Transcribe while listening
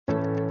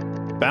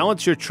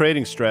Balance your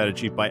trading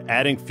strategy by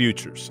adding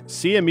futures.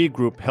 CME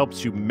Group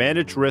helps you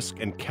manage risk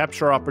and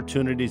capture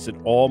opportunities in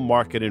all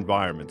market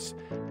environments.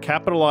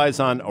 Capitalize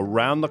on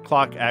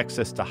around-the-clock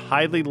access to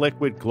highly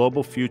liquid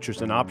global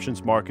futures and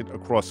options market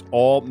across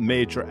all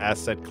major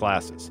asset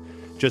classes.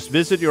 Just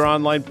visit your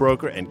online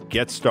broker and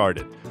get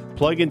started.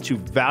 Plug into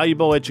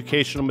valuable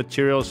educational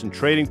materials and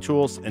trading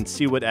tools and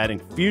see what adding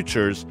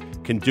futures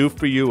can do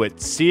for you at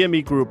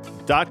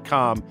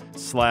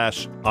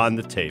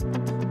cmegroup.com/on-the-tape.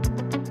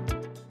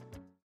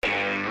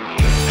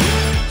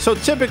 So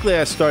typically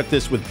I start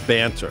this with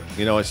banter.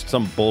 You know, it's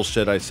some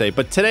bullshit I say.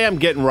 But today I'm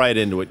getting right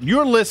into it.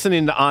 You're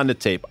listening to On the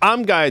Tape.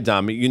 I'm Guy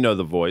Adami. You know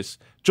the voice.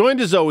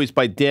 Joined as always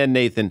by Dan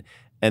Nathan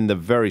and the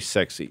very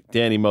sexy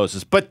Danny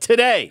Moses. But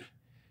today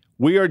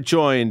we are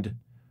joined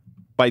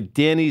by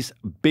Danny's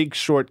Big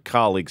Short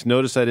colleagues.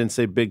 Notice I didn't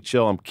say Big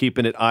Chill. I'm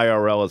keeping it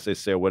IRL, as they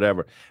say, or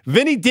whatever.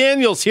 Vinny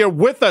Daniels here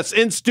with us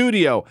in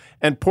studio,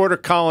 and Porter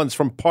Collins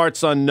from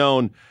Parts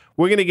Unknown.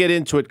 We're going to get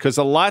into it because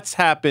a lot's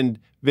happened,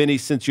 Vinny,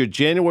 since your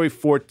January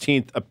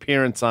 14th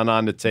appearance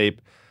on the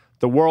Tape.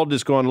 The world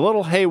is going a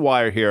little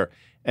haywire here,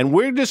 and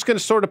we're just going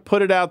to sort of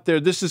put it out there.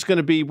 This is going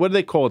to be, what do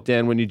they call it,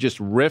 Dan, when you just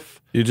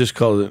riff? You just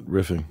called it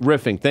riffing.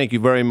 Riffing. Thank you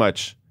very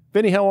much.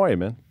 Vinny, how are you,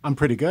 man? I'm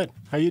pretty good.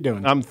 How you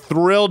doing? I'm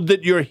thrilled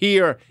that you're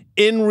here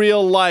in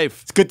real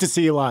life. It's good to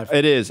see you live.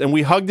 It is. And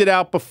we hugged it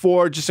out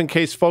before, just in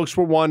case folks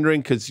were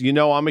wondering, because, you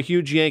know, I'm a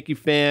huge Yankee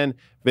fan.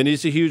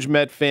 Vinny's a huge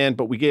Met fan,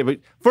 but we gave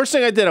it. First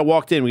thing I did, I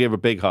walked in, we gave a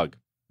big hug.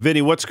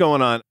 Vinny, what's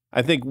going on?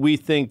 I think we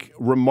think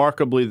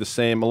remarkably the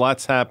same. A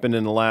lot's happened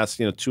in the last,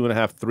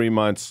 2.5, 3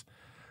 months.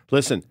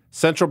 Listen,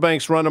 central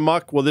banks run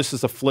amok. Well, this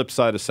is the flip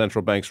side of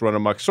central banks run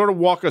amok. Sort of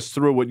walk us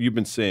through what you've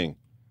been seeing.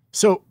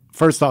 So,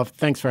 first off,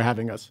 thanks for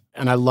having us.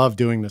 And I love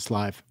doing this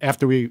live.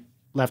 After we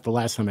left the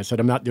last time, I said,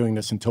 I'm not doing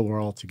this until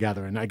we're all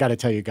together. And I got to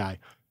tell you, Guy,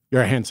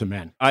 you're a handsome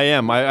man. I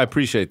am. I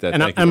appreciate that.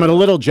 And I'm a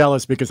little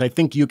jealous because I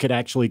think you could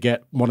actually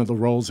get one of the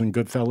roles in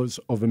Goodfellas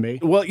over me.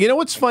 Well, you know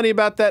what's funny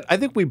about that? I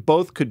think we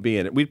both could be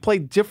in it. We'd play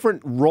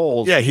different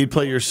roles. Yeah, he'd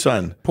play your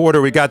son.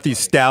 Porter, we got these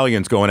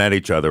stallions going at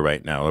each other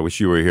right now. I wish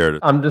you were here.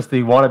 I'm just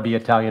the wannabe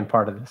Italian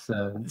part of this.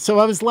 So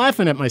I was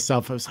laughing at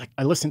myself. I was like,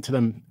 I listen to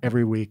them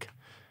every week.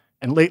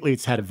 And lately,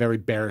 it's had a very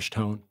bearish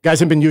tone. Guys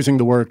have been using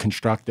the word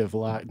constructive a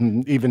lot.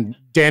 And even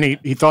Danny,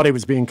 he thought he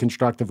was being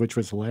constructive, which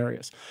was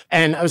hilarious.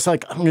 And I was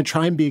like, I'm going to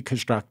try and be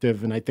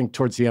constructive. And I think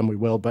towards the end we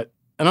will. But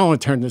I don't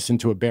want to turn this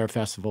into a bear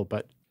festival.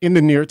 But in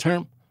the near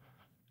term,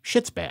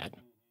 shit's bad.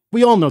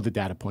 We all know the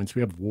data points.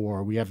 We have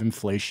war. We have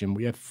inflation.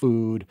 We have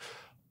food,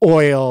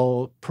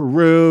 oil,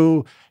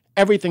 Peru.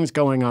 Everything's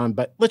going on.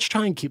 But let's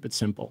try and keep it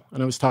simple.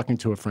 And I was talking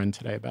to a friend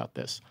today about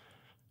this.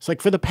 It's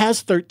like for the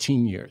past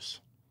 13 years,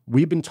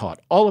 we've been taught,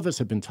 all of us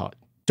have been taught,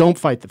 don't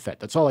fight the Fed.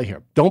 That's all I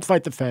hear. Don't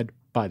fight the Fed,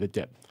 buy the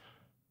dip.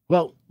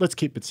 Well, let's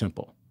keep it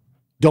simple.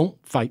 Don't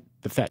fight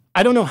the Fed.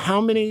 I don't know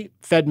how many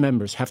Fed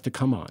members have to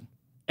come on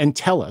and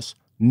tell us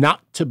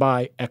not to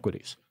buy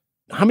equities.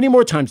 How many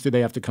more times do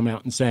they have to come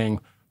out and saying,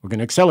 we're going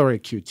to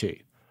accelerate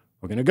QT.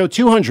 We're going to go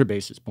 200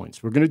 basis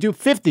points. We're going to do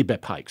 50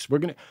 bip hikes.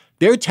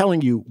 They're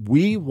telling you,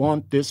 we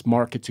want this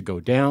market to go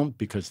down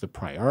because the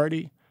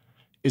priority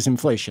is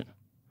inflation.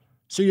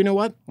 So you know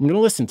what? I'm going to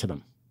listen to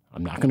them.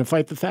 I'm not going to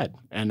fight the Fed.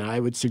 And I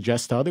would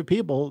suggest to other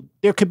people,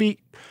 there could be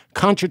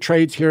contra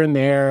trades here and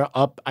there,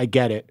 up, I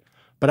get it.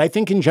 But I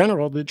think in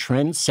general, the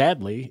trend,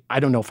 sadly,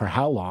 I don't know for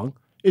how long,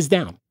 is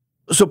down.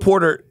 So,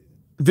 Porter,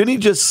 Vinny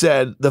just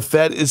said the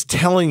Fed is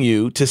telling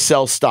you to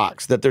sell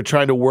stocks, that they're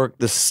trying to work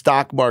the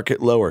stock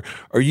market lower.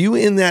 Are you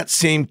in that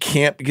same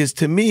camp? Because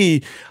to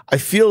me, I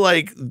feel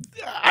like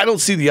I don't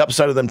see the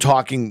upside of them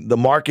talking the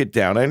market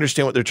down. I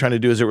understand what they're trying to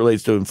do as it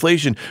relates to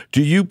inflation.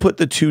 Do you put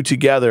the two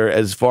together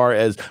as far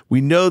as we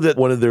know that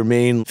one of their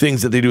main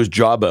things that they do is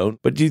jawbone,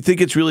 but do you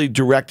think it's really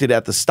directed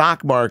at the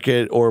stock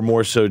market or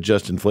more so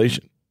just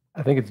inflation?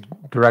 I think it's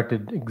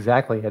directed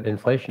exactly at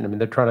inflation. I mean,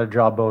 they're trying to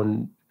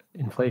jawbone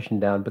inflation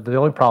down, but the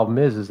only problem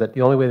is that the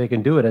only way they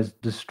can do it is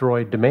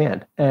destroy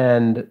demand,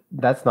 and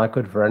that's not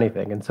good for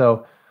anything. And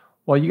so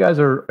while you guys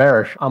are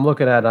bearish, I'm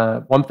looking at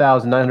a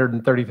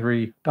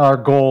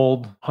 $1,933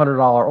 gold,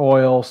 $100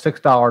 oil,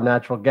 $6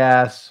 natural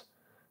gas,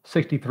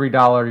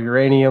 $63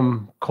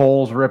 uranium,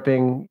 coal's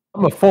ripping.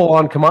 I'm a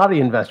full-on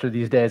commodity investor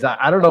these days.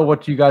 I don't know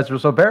what you guys are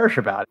so bearish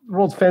about. The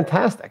world's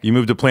fantastic. You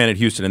moved to Planet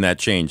Houston and that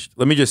changed.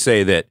 Let me just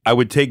say that I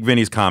would take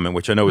Vinny's comment,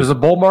 which I know There's a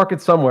bull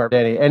market somewhere,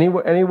 Danny.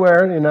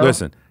 Anywhere, you know.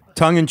 Listen,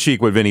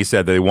 tongue-in-cheek what Vinny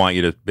said, that they want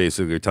you to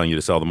basically telling you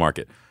to sell the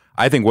market.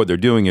 I think what they're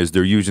doing is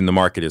they're using the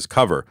market as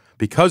cover.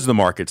 Because the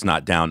market's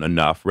not down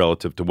enough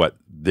relative to what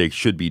they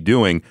should be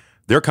doing,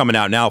 they're coming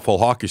out now full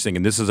hawkish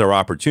thinking this is our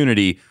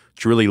opportunity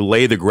to really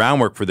lay the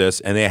groundwork for this,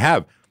 and they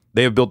have.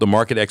 They have built the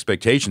market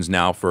expectations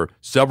now for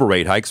several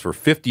rate hikes for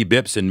 50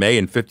 bips in May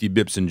and 50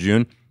 bips in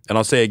June. And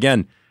I'll say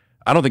again,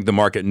 I don't think the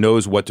market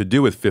knows what to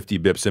do with 50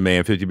 bips in May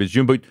and 50 bips in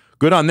June, but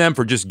good on them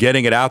for just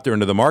getting it out there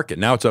into the market.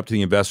 Now it's up to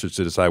the investors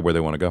to decide where they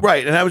want to go.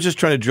 Right. And I was just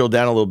trying to drill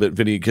down a little bit,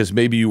 Vinny, because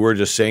maybe you were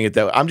just saying it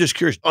that way. I'm just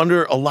curious,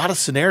 under a lot of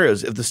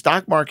scenarios, if the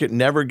stock market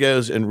never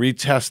goes and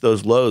retests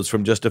those lows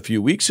from just a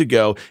few weeks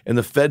ago, and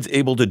the Fed's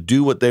able to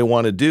do what they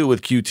want to do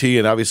with QT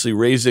and obviously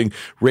raising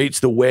rates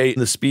the way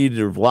and the speed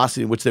or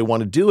velocity in which they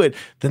want to do it,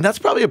 then that's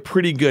probably a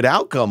pretty good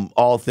outcome,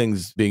 all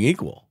things being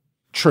equal.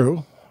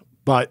 True.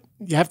 But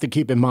you have to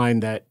keep in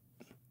mind that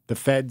the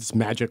Fed's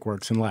magic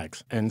works in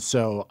legs. And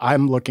so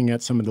I'm looking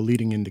at some of the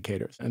leading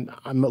indicators. And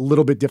I'm a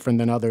little bit different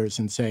than others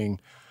in saying,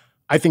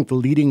 I think the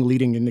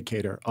leading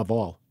indicator of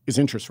all is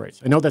interest rates.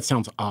 I know that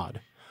sounds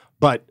odd,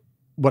 but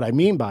what I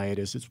mean by it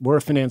is we're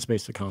a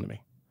finance-based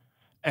economy,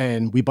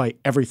 and we buy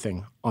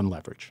everything on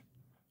leverage.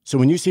 So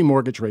when you see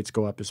mortgage rates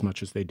go up as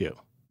much as they do,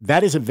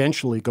 that is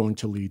eventually going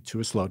to lead to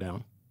a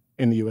slowdown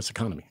in the U.S.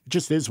 economy. It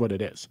just is what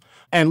it is.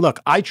 And look,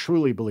 I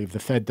truly believe the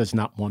Fed does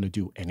not want to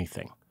do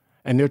anything.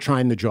 And they're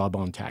trying the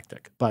jawbone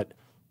tactic. But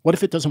what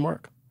if it doesn't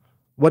work?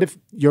 What if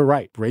you're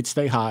right, rates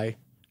stay high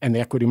and the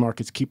equity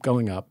markets keep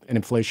going up and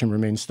inflation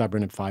remains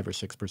stubborn at 5 or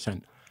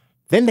 6%?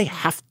 Then they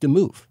have to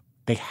move.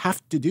 They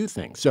have to do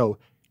things. So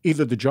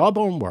either the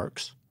jawbone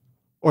works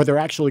or they're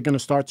actually going to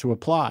start to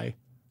apply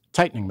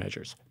tightening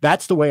measures.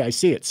 That's the way I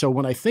see it. So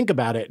when I think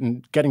about it,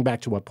 and getting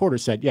back to what Porter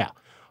said, yeah,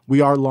 we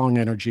are long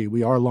energy,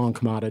 we are long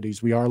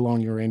commodities, we are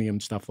long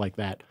uranium, stuff like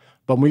that.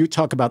 But when you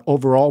talk about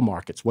overall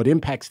markets, what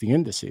impacts the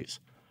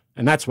indices,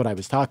 and that's what I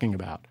was talking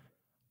about,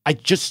 I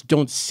just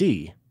don't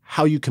see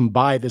how you can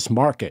buy this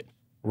market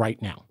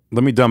right now.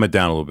 Let me dumb it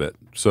down a little bit.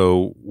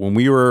 So when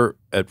we were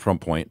at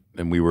Front Point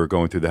and we were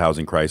going through the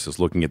housing crisis,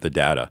 looking at the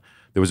data,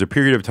 there was a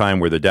period of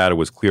time where the data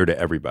was clear to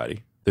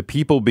everybody. The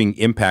people being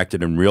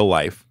impacted in real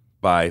life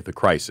by the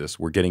crisis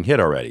were getting hit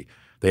already.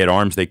 They had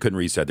arms they couldn't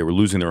reset. They were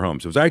losing their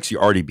homes. It was actually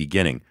already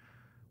beginning.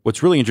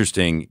 What's really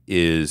interesting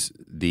is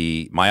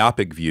the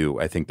myopic view,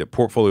 I think, that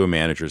portfolio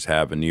managers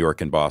have in New York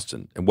and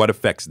Boston and what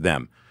affects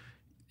them.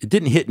 It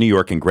didn't hit New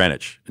York and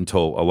Greenwich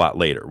until a lot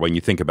later when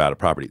you think about a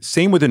property.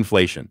 Same with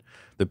inflation.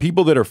 The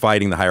people that are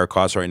fighting the higher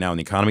costs right now in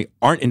the economy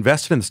aren't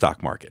invested in the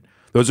stock market.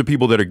 Those are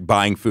people that are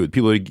buying food,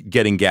 people that are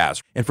getting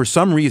gas. And for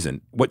some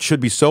reason, what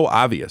should be so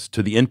obvious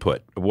to the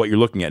input of what you're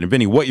looking at, and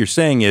Vinny, what you're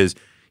saying is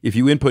if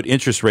you input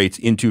interest rates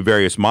into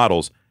various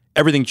models,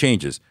 everything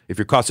changes. If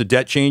your cost of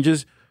debt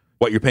changes,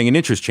 what you're paying in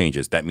interest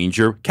changes. That means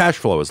your cash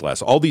flow is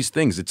less. All these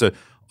things. It's an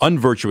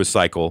unvirtuous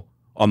cycle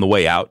on the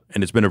way out,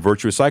 and it's been a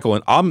virtuous cycle.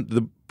 And I'm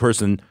the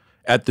person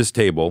at this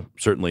table,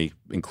 certainly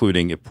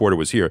including if Porter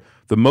was here,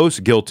 the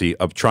most guilty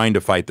of trying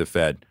to fight the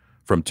Fed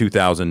from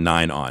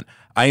 2009 on.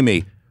 I am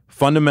a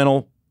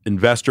fundamental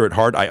investor at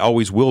heart. I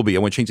always will be. I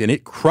want change, and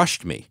it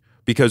crushed me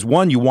because,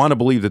 one, you want to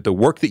believe that the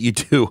work that you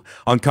do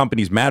on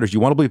companies matters. You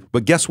want to believe,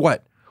 but guess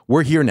what?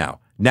 We're here now.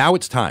 Now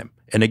it's time.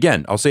 And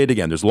again, I'll say it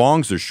again. There's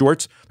longs, there's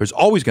shorts. There's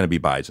always going to be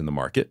buys in the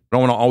market. I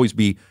don't want to always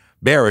be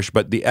bearish,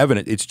 but the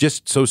evidence, it's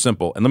just so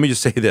simple. And let me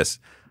just say this.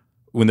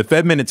 When the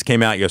Fed minutes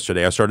came out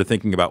yesterday, I started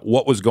thinking about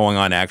what was going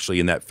on actually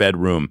in that Fed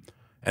room.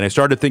 And I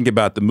started thinking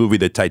about the movie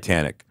The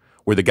Titanic,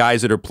 where the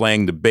guys that are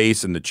playing the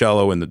bass and the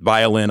cello and the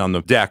violin on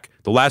the deck,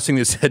 the last thing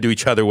they said to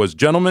each other was,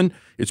 "Gentlemen,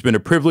 it's been a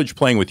privilege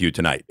playing with you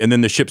tonight." And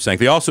then the ship sank.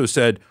 They also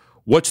said,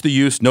 "What's the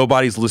use?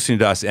 Nobody's listening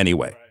to us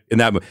anyway." In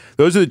that,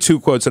 those are the two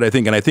quotes that I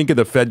think, and I think of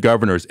the Fed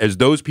governors as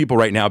those people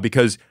right now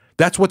because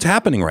that's what's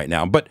happening right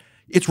now. But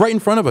it's right in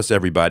front of us,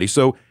 everybody.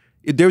 So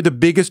they're the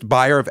biggest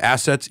buyer of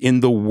assets in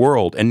the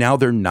world, and now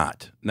they're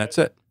not. And that's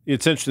it.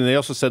 It's interesting. They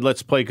also said,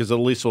 let's play because at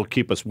least it'll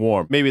keep us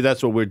warm. Maybe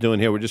that's what we're doing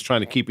here. We're just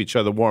trying to keep each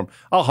other warm.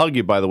 I'll hug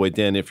you, by the way,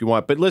 Dan, if you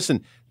want. But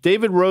listen,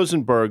 David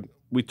Rosenberg,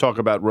 we talk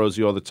about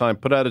Rosie all the time,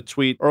 put out a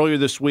tweet earlier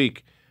this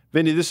week.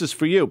 Vinny, this is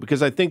for you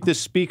because I think this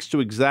speaks to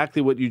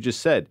exactly what you just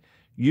said.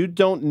 You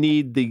don't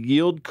need the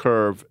yield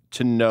curve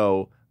to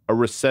know a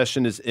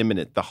recession is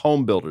imminent. The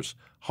home builders,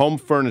 home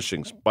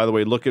furnishings, by the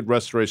way, look at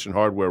Restoration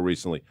Hardware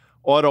recently,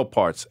 auto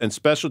parts, and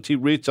specialty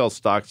retail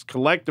stocks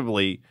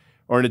collectively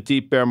are in a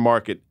deep bear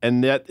market.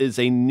 And that is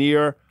a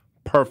near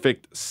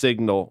perfect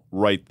signal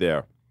right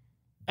there.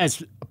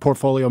 As a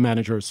portfolio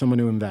manager, someone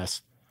who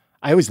invests,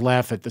 I always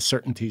laugh at the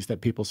certainties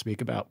that people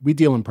speak about. We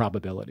deal in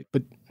probability,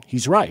 but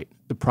he's right.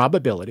 The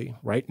probability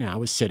right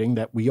now is sitting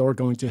that we are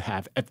going to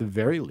have, at the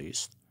very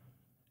least,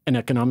 an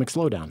economic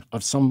slowdown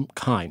of some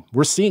kind.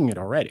 We're seeing it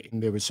already.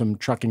 There was some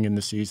trucking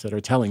indices that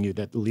are telling you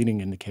that the leading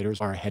indicators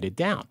are headed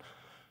down.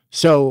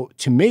 So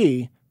to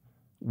me,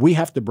 we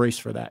have to brace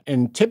for that.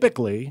 And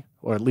typically,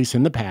 or at least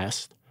in the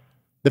past,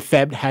 the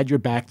Fed had your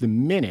back the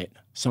minute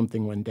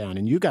something went down.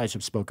 And you guys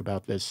have spoke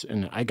about this,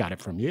 and I got it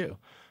from you.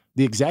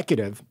 The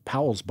executive,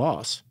 Powell's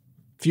boss,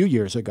 a few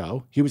years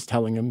ago, he was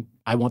telling him,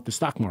 I want the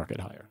stock market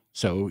higher.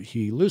 So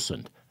he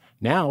loosened.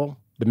 Now,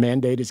 the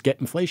mandate is get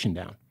inflation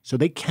down. So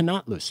they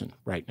cannot loosen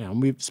right now.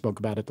 And we spoke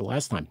about it the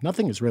last time.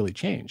 Nothing has really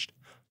changed.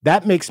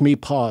 That makes me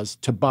pause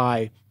to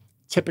buy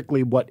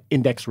typically what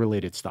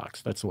index-related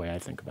stocks. That's the way I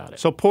think about it.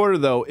 So, Porter,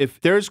 though,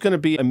 if there's going to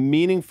be a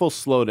meaningful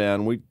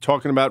slowdown, we're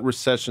talking about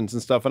recessions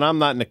and stuff, and I'm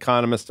not an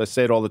economist. I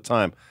say it all the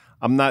time.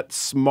 I'm not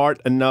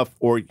smart enough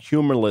or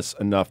humorless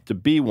enough to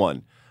be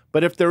one.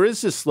 But if there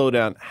is this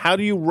slowdown, how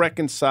do you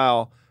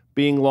reconcile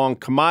being long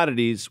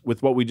commodities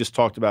with what we just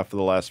talked about for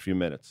the last few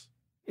minutes?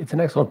 It's an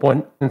excellent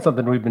point and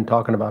something we've been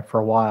talking about for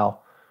a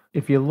while.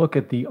 If you look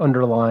at the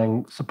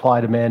underlying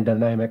supply-demand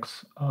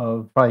dynamics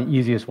of probably the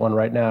easiest one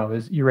right now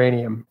is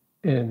uranium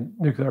in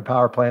nuclear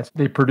power plants.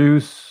 They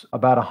produce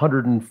about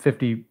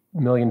 150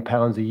 million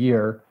pounds a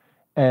year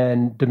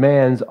and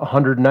demands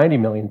 190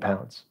 million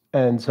pounds.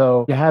 And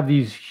so you have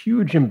these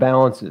huge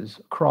imbalances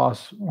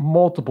across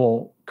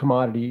multiple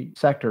commodity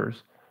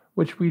sectors,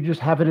 which we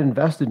just haven't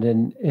invested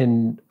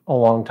in a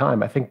long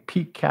time. I think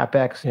peak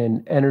CapEx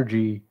in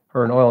energy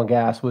or in oil and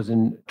gas was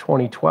in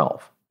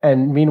 2012.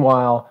 And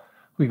meanwhile,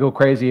 we go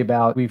crazy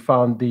about, we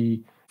found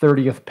the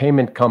 30th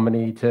payment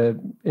company to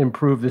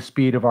improve the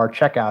speed of our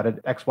checkout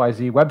at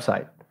XYZ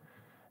website.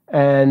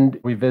 And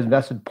we've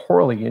invested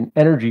poorly in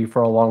energy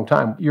for a long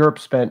time. Europe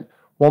spent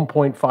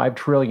 1.5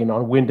 trillion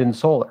on wind and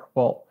solar.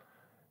 Well,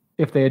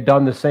 if they had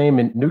done the same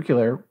in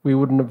nuclear, we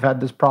wouldn't have had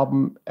this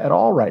problem at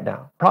all right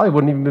now. Probably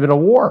wouldn't even have been a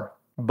war.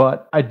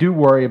 But I do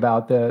worry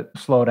about the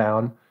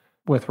slowdown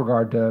with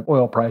regard to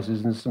oil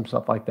prices and some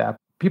stuff like that.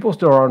 People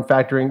still aren't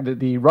factoring that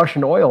the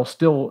Russian oil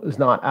still is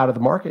not out of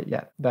the market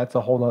yet. That's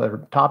a whole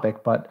other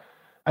topic. But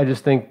I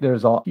just think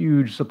there's a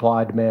huge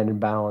supply-demand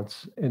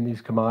imbalance in these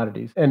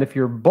commodities. And if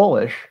you're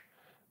bullish,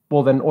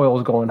 well, then oil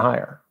is going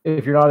higher.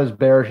 If you're not as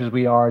bearish as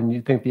we are and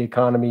you think the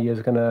economy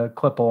is going to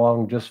clip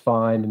along just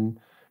fine and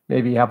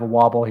maybe have a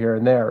wobble here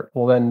and there,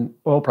 well, then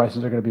oil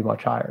prices are going to be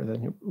much higher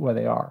than where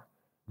they are.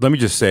 Let me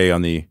just say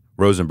on the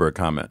Rosenberg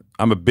comment,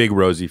 I'm a big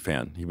Rosie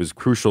fan. He was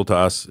crucial to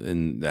us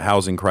in the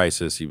housing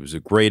crisis. He was a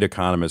great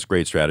economist,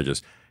 great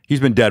strategist. He's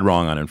been dead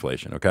wrong on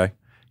inflation, okay?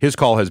 His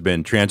call has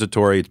been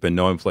transitory. It's been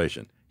no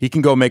inflation. He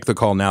can go make the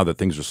call now that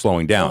things are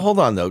slowing down. Well, hold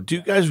on, though. Do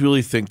you guys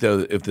really think,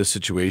 though, if the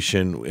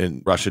situation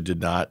in Russia did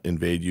not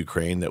invade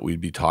Ukraine, that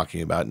we'd be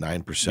talking about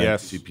 9%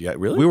 CPI?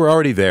 Really? We were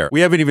already there.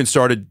 We haven't even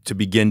started to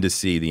begin to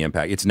see the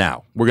impact. It's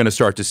now. We're going to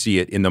start to see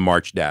it in the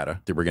March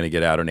data that we're going to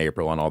get out in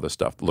April and all this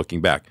stuff,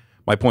 looking back.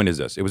 My point is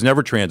this. It was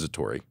never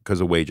transitory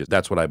because of wages.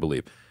 That's what I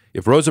believe.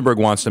 If Rosenberg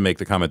wants to make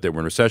the comment that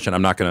we're in recession,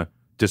 I'm not going to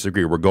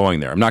disagree. We're going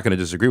there. I'm not going to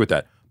disagree with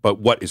that. But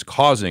what is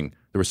causing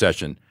the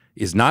recession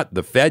is not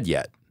the Fed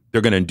yet.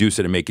 They're going to induce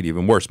it and make it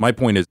even worse. My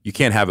point is you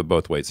can't have it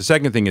both ways. The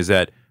second thing is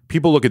that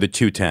people look at the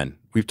 210.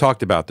 We've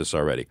talked about this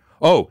already.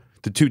 Oh,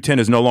 the 210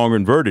 is no longer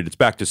inverted. It's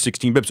back to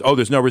 16 bips. Oh,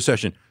 there's no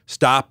recession.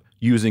 Stop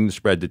using the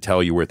spread to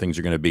tell you where things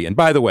are going to be. And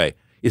by the way,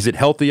 is it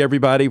healthy,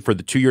 everybody, for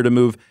the 2-year to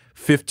move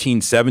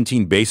 15,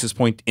 17 basis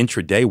point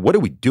intraday? What are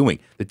we doing?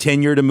 The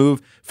 10-year to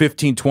move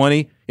 15,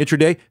 20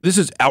 intraday? This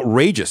is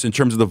outrageous in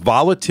terms of the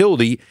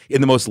volatility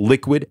in the most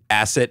liquid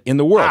asset in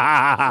the world.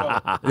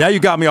 Now you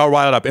got me all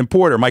riled up. And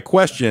Porter, my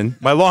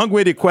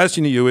long-winded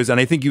question to you is, and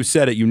I think you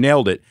said it, you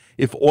nailed it.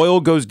 If oil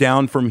goes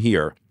down from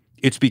here,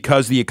 it's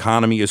because the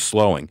economy is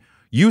slowing.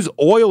 Use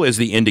oil as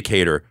the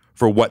indicator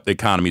for what the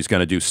economy is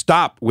going to do.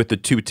 Stop with the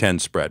 210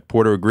 spread.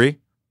 Porter, agree?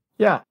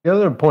 Yeah. The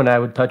other point I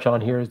would touch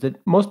on here is that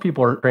most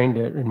people are trained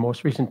to, in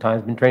most recent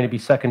times, been trained to be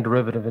second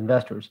derivative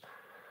investors.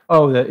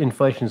 Oh, the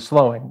inflation's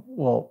slowing.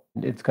 Well,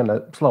 it's going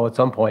to slow at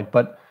some point.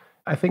 But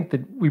I think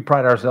that we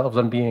pride ourselves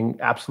on being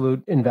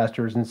absolute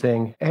investors and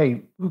saying,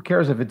 hey, who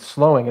cares if it's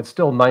slowing? It's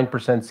still 9%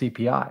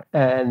 CPI.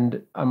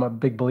 And I'm a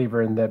big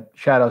believer in the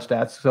shadow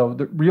stats. So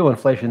the real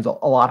inflation's a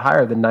lot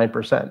higher than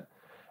 9%.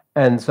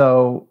 And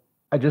so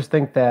I just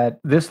think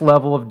that this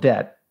level of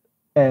debt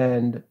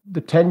and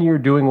the 10-year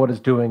doing what it's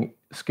doing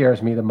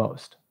scares me the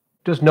most.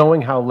 Just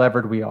knowing how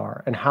levered we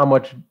are and how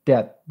much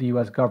debt the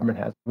U.S. government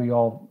has. We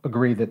all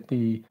agree that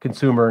the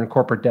consumer and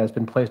corporate debt has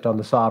been placed on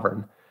the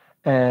sovereign.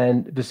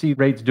 And to see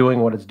rates doing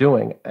what it's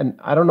doing. And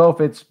I don't know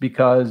if it's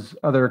because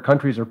other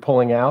countries are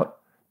pulling out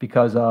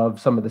because of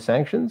some of the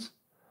sanctions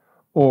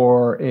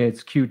or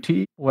it's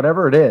QT,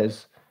 whatever it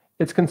is,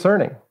 it's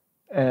concerning.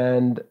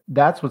 And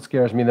that's what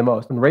scares me the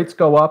most. When rates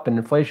go up and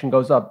inflation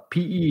goes up,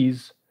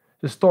 PEs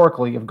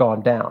historically have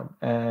gone down.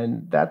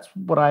 And that's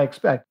what I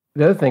expect.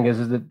 The other thing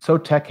is that it's so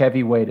tech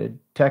heavy weighted.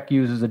 Tech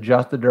uses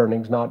adjusted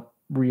earnings, not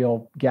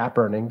real GAAP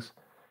earnings.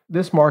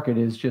 This market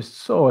is just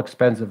so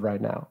expensive right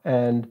now.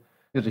 And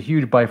there's a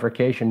huge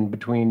bifurcation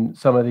between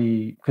some of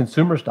the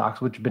consumer stocks,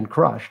 which have been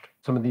crushed.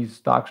 Some of these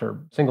stocks are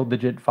single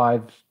digit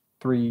 5,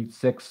 3,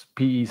 6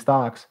 PE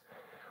stocks,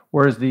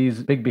 whereas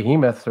these big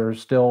behemoths are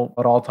still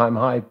at all-time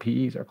high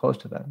PEs or close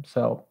to them.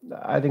 So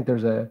I think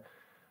there's a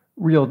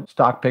real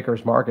stock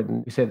pickers market,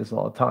 and we say this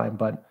all the time,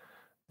 but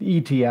the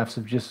ETFs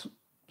have just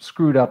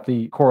screwed up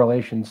the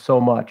correlation so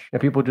much. And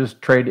people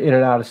just trade in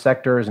and out of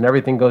sectors and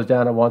everything goes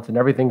down at once and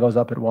everything goes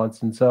up at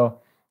once. And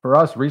so for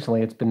us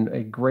recently, it's been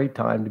a great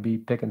time to be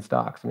picking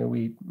stocks. I mean,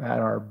 we had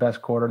our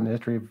best quarter in the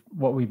history of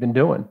what we've been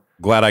doing.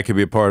 Glad I could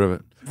be a part of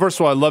it.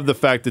 First of all, I love the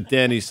fact that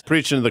Danny's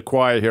preaching to the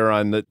choir here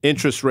on the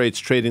interest rates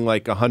trading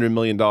like $100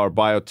 million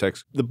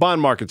biotechs. The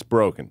bond market's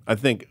broken. I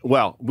think,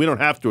 well, we don't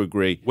have to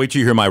agree. Wait till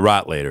you hear my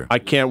rot later. I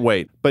can't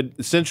wait. But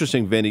it's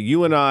interesting, Vinny,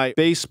 you and I,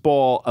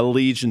 baseball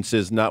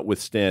allegiances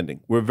notwithstanding,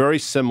 we're very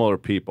similar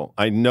people.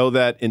 I know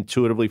that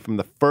intuitively from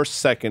the first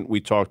second we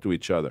talked to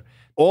each other.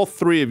 All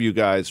three of you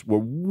guys were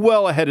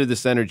well ahead of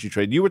this energy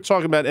trade. You were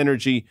talking about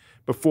energy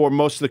before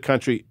most of the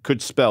country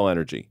could spell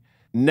energy.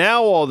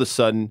 Now, all of a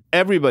sudden,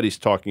 everybody's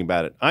talking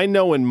about it. I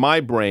know in my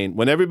brain,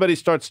 when everybody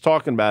starts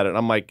talking about it,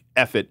 I'm like,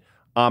 F it,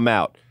 I'm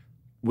out.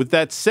 With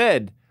that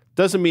said,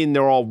 doesn't mean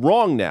they're all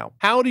wrong now.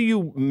 How do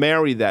you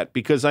marry that?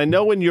 Because I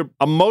know in your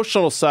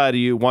emotional side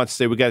of you wants to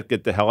say, we got to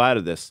get the hell out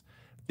of this.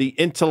 The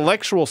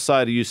intellectual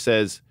side of you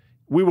says,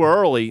 we were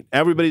early,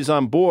 everybody's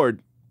on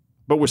board,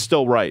 but we're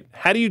still right.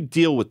 How do you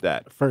deal with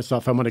that? First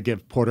off, I'm going to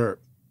give Porter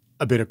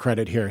a bit of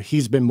credit here.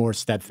 He's been more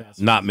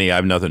steadfast. Not me. I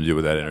have nothing to do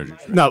with that energy.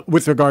 No,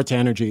 with regard to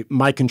energy,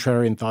 my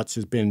contrarian thoughts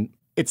has been,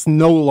 it's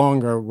no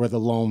longer we're the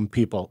lone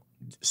people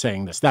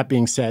saying this. That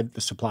being said, the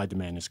supply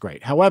demand is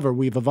great. However,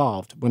 we've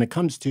evolved. When it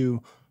comes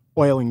to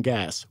oil and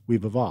gas,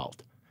 we've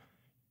evolved.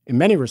 In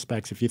many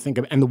respects, if you think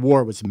of, and the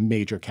war was a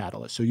major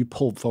catalyst, so you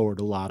pulled forward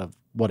a lot of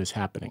what is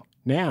happening.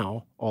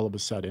 Now, all of a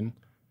sudden,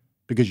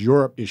 because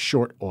Europe is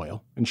short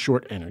oil and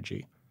short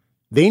energy,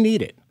 they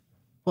need it.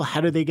 Well,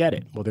 how do they get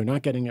it? Well, they're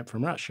not getting it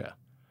from Russia.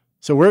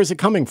 So where is it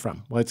coming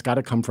from? Well, it's got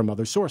to come from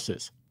other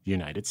sources, the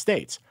United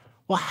States.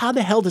 Well, how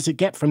the hell does it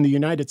get from the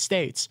United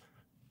States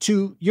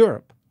to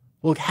Europe?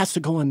 Well, it has to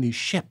go on these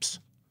ships.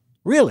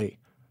 Really?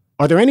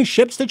 Are there any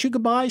ships that you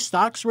could buy,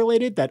 stocks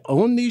related, that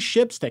own these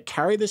ships, that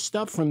carry this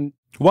stuff from?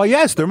 Well,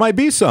 yes, there might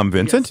be some,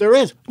 Vincent. Yes, there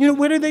is. You know,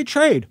 where do they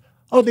trade?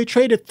 Oh, they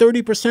trade at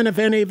 30% of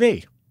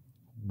NAV.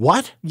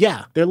 What?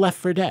 Yeah, they're left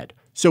for dead.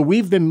 So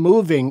we've been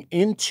moving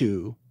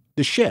into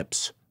the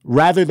ships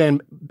rather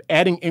than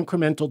adding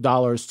incremental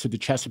dollars to the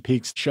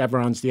Chesapeakes,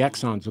 Chevrons, the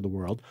Exxons of the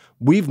world.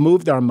 We've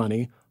moved our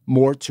money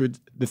more to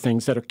the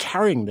things that are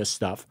carrying this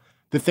stuff,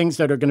 the things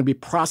that are going to be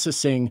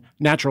processing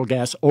natural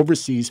gas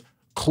overseas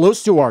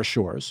close to our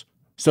shores.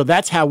 So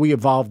that's how we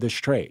evolved this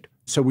trade.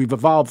 So we've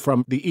evolved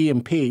from the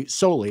E&P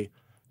solely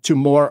to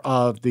more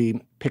of the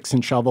picks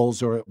and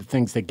shovels or the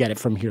things that get it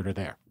from here to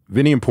there.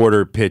 Vinny and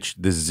Porter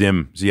pitched the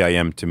ZIM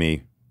to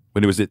me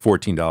when it was at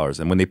 $14.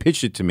 And when they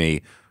pitched it to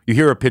me, you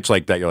hear a pitch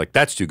like that, you're like,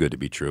 that's too good to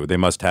be true. They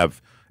must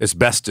have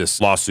asbestos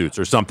lawsuits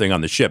or something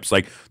on the ships.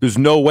 Like, there's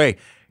no way.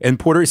 And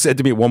Porter said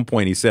to me at one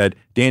point, he said,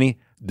 Danny,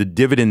 the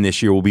dividend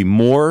this year will be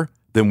more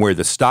than where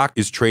the stock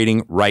is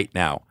trading right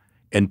now.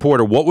 And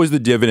Porter, what was the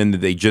dividend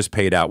that they just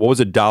paid out? What was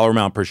the dollar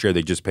amount per share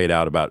they just paid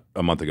out about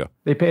a month ago?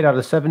 They paid out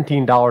a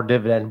 $17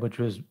 dividend, which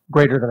was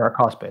greater than our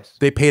cost base.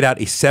 They paid out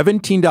a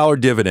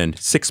 $17 dividend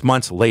 6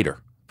 months later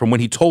from when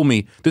he told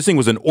me this thing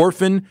was an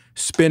orphan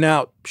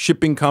spin-out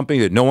shipping company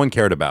that no one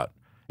cared about.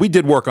 We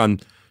did work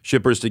on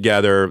shippers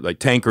together, like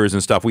tankers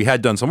and stuff. We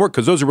had done some work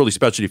because those are really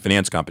specialty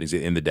finance companies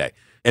in the day.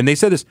 And they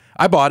said this,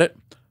 I bought it.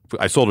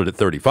 I sold it at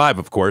 35,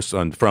 of course,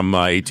 from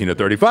 18 to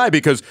 35,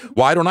 because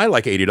why don't I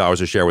like $80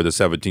 a share with a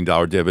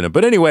 $17 dividend?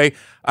 But anyway,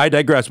 I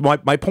digress.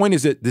 My point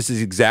is that this is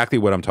exactly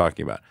what I'm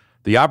talking about.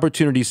 The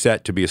opportunity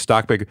set to be a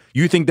stock picker.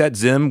 You think that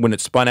ZIM, when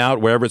it spun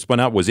out, wherever it spun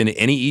out, was in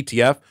any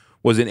ETF,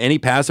 was in any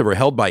passive or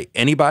held by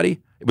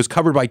anybody? It was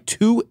covered by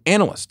 2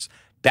 analysts.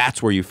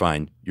 That's where you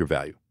find your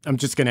value. I'm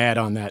just going to add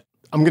on that.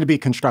 I'm going to be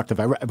constructive.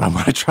 I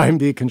want to try and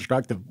be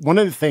constructive. One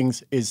of the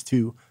things is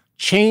to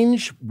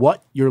change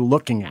what you're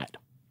looking at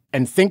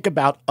and think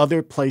about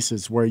other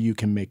places where you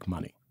can make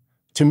money.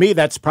 To me,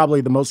 that's probably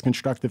the most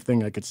constructive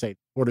thing I could say.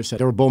 Porter said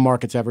there are bull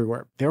markets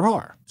everywhere. There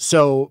are.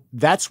 So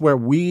that's where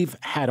we've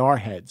had our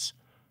heads,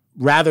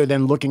 rather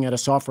than looking at a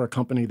software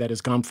company that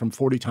has gone from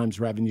 40 times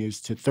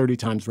revenues to 30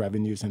 times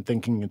revenues and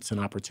thinking it's an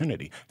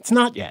opportunity. It's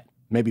not yet.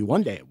 Maybe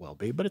one day it will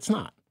be, but it's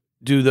not.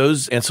 Do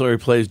those ancillary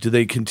plays, do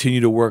they continue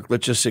to work?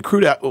 Let's just say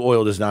crude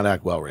oil does not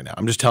act well right now.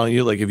 I'm just telling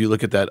you, like, if you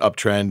look at that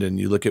uptrend and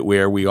you look at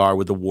where we are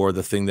with the war,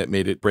 the thing that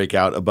made it break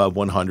out above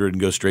 100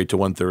 and go straight to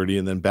 130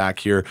 and then back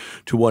here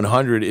to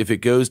 100, if it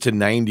goes to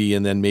 90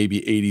 and then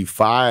maybe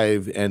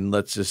 85, and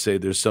let's just say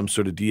there's some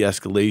sort of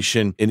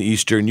de-escalation in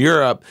Eastern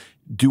Europe,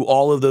 do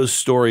all of those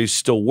stories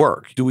still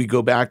work? Do we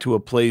go back to a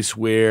place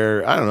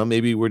where, I don't know,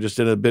 maybe we're just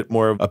in a bit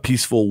more of a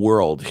peaceful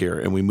world here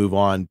and we move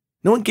on?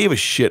 No one gave a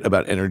shit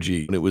about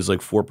energy when it was like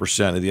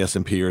 4% of the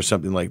S&P or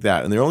something like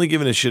that. And they're only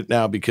giving a shit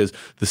now because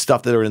the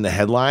stuff that are in the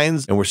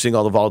headlines and we're seeing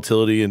all the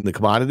volatility in the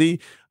commodity.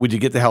 Would you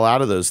get the hell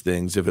out of those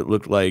things if it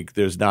looked like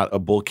there's not a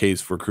bull case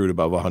for crude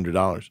above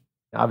 $100?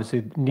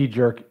 Obviously,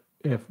 knee-jerk,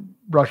 if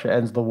Russia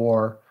ends the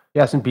war,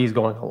 the S&P is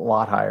going a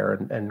lot higher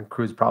and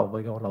crude's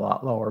probably going a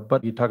lot lower.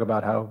 But you talk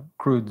about how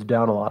crude's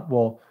down a lot.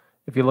 Well,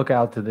 if you look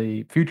out to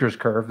the futures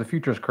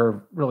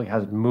curve really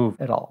hasn't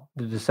moved at all.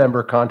 The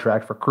December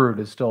contract for crude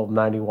is still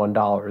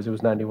 $91. It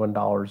was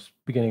 $91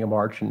 beginning of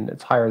March, and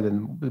it's higher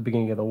than the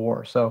beginning of the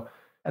war. So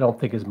I don't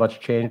think as much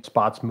change.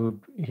 Spots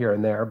moved here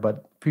and there,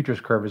 but futures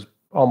curve is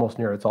almost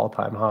near its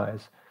all-time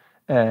highs.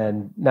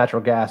 and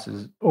natural gas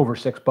is over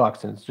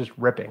 $6 and it's just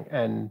ripping.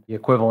 And the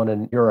equivalent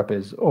in Europe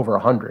is over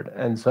 100.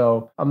 And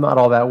so I'm not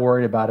all that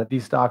worried about it.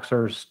 These stocks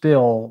are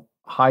still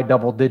high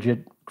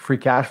double-digit free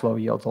cash flow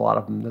yields, a lot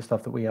of them, the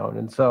stuff that we own.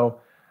 And so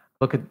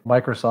look at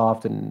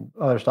Microsoft and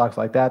other stocks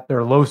like that.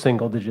 They're low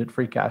single-digit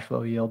free cash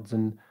flow yields.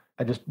 And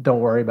I just don't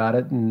worry about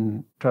it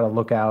and try to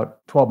look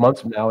out 12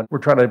 months from now. And we're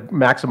trying to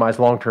maximize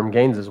long-term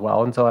gains as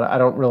well. And so I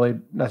don't really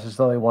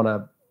necessarily want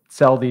to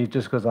sell these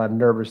just because I'm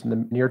nervous in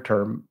the near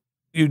term.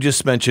 You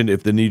just mentioned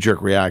if the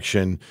knee-jerk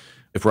reaction,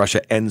 if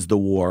Russia ends the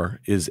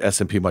war, is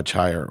S&P much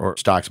higher or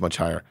stocks much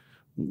higher.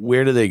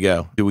 Where do they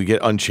go? Do we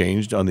get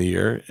unchanged on the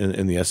year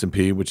in the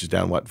S&P, which is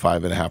down,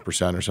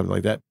 5.5% or something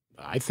like that?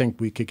 I think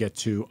we could get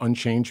to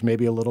unchanged,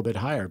 maybe a little bit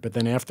higher. But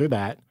then after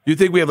that, do you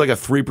think we have like a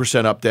 3%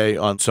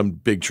 update on some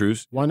big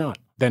truths? Why not?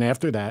 Then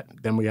after that,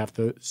 then we have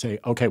to say,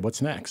 okay,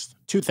 what's next?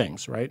 Two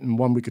things, right? And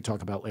one we could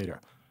talk about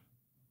later.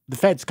 The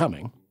Fed's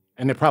coming,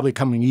 and they're probably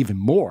coming even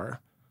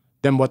more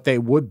than what they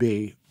would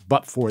be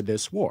but for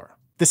this war.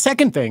 The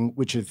second thing,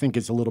 which I think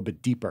is a little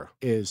bit deeper,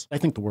 is I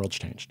think the world's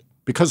changed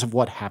because of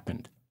what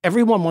happened.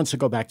 Everyone wants to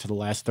go back to the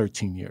last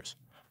 13 years.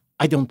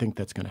 I don't think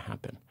that's going to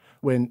happen.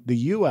 When the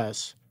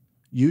U.S.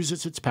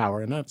 uses its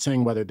power, I'm not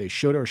saying whether they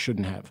should or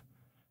shouldn't have,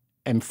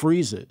 and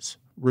freezes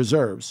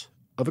reserves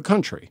of a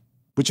country,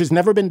 which has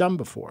never been done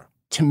before,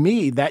 to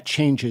me, that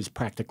changes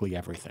practically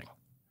everything.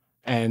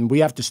 And we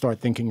have to start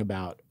thinking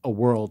about a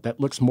world that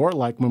looks more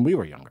like when we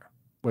were younger,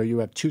 where you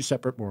have two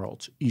separate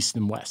worlds, East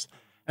and West.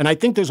 And I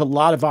think there's a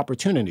lot of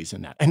opportunities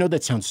in that. I know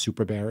that sounds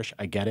super bearish.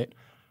 I get it.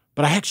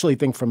 But I actually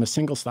think from a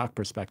single stock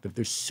perspective,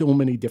 there's so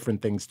many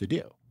different things to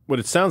do. What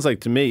it sounds like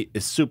to me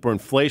is super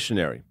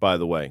inflationary, by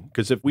the way,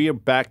 because if we are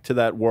back to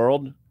that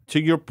world,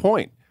 to your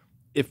point,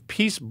 if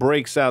peace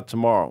breaks out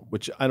tomorrow,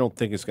 which I don't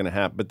think is going to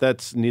happen, but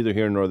that's neither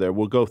here nor there.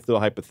 We'll go through the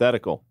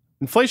hypothetical.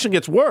 Inflation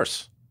gets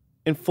worse.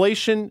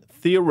 Inflation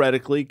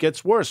theoretically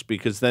gets worse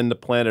because then the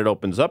planet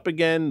opens up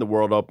again, the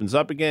world opens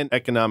up again,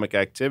 economic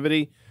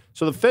activity.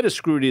 So the Fed is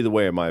screwed either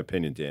way, in my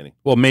opinion, Danny.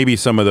 Well, maybe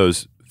some of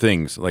those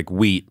things like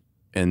wheat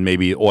and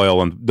maybe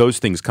oil and those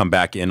things come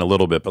back in a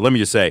little bit. But let me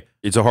just say,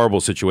 it's a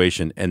horrible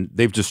situation, and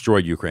they've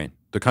destroyed Ukraine.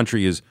 The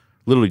country is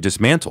literally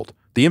dismantled.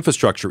 The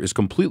infrastructure is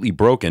completely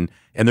broken,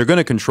 and they're going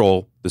to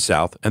control the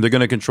South, and they're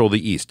going to control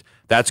the East.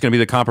 That's going to be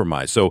the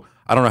compromise. So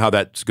I don't know how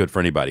that's good for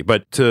anybody.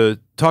 But to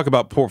talk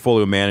about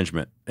portfolio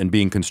management and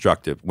being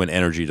constructive when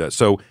energy does.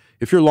 So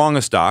if you're long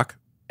a stock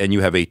and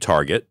you have a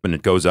target and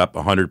it goes up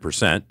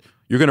 100%,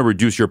 you're going to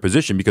reduce your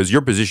position because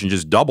your position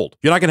just doubled.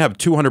 You're not going to have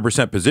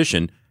 200%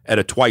 position at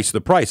a twice the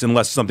price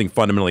unless something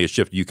fundamentally has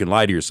shifted. You can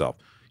lie to yourself.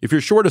 If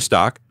you're short a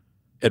stock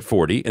at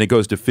 40 and it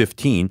goes to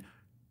 15,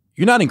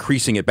 you're not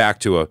increasing it back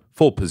to a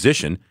full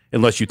position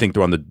unless you think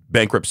they're on the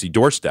bankruptcy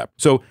doorstep.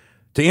 So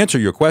to answer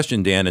your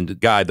question, Dan, and to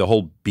guide the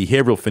whole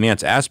behavioral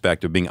finance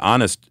aspect of being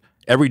honest,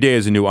 every day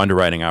is a new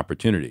underwriting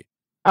opportunity.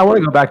 I want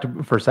to go back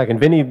to for a second.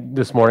 Vinny,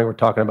 this morning, we're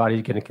talking about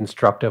he's getting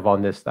constructive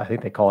on this. I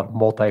think they call it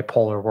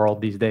multipolar world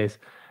these days,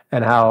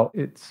 and how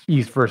it's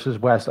East versus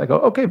West. I go,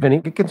 okay, Vinny,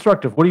 get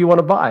constructive. What do you want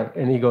to buy?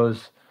 And he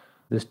goes,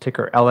 this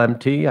ticker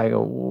LMT. I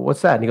go,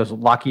 what's that? And he goes,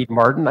 Lockheed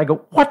Martin. I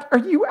go, what? Are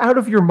you out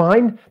of your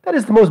mind? That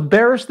is the most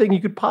bearish thing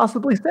you could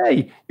possibly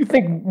say. You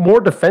think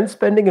more defense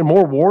spending and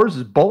more wars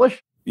is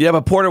bullish? Yeah,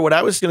 but Porter, what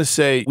I was going to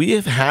say, we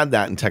have had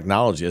that in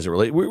technology as it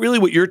relates. Really,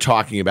 what you're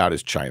talking about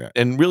is China.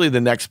 And really,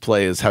 the next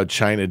play is how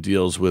China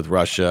deals with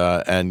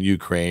Russia and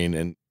Ukraine.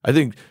 And I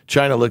think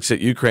China looks at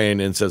Ukraine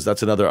and says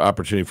that's another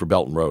opportunity for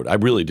Belt and Road. I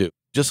really do.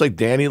 Just like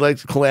Danny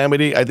likes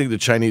calamity, I think the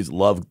Chinese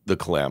love the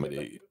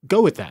calamity.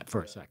 Go with that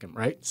for a second,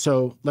 right?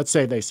 So let's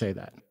say they say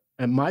that.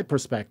 And my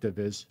perspective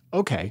is,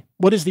 okay,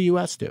 what does the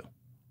U.S. do?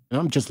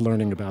 And I'm just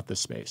learning about this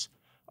space.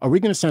 Are we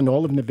going to send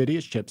all of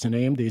NVIDIA's chips and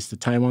AMD's to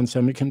Taiwan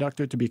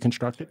Semiconductor to be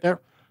constructed there?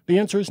 The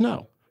answer is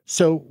no.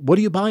 So what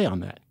do you buy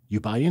on that? You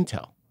buy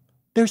Intel.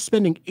 They're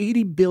spending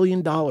 $80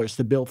 billion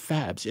to build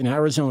fabs in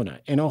Arizona,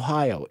 in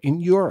Ohio,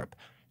 in Europe.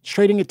 It's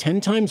trading at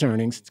 10 times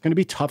earnings. It's going to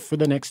be tough for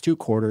the next 2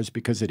 quarters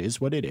because it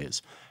is what it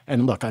is.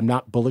 And look, I'm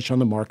not bullish on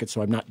the market,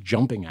 so I'm not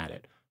jumping at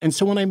it. And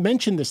so when I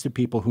mention this to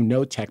people who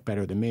know tech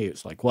better than me,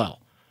 it's like,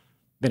 well,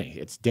 Vinny,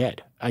 it's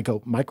dead. I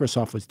go,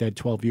 Microsoft was dead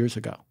 12 years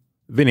ago.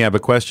 Vinny, I have a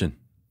question.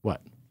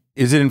 What?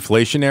 Is it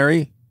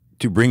inflationary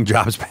to bring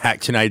jobs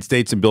back to the United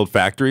States and build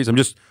factories? I'm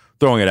just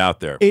throwing it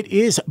out there. It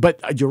is,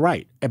 but you're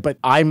right. But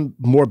I'm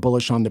more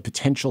bullish on the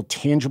potential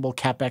tangible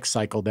CapEx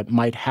cycle that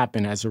might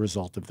happen as a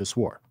result of this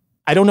war.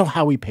 I don't know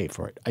how we pay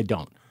for it. I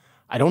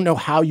don't know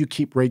how you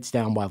keep rates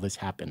down while this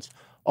happens.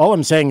 All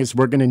I'm saying is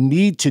we're going to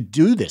need to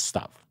do this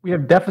stuff. We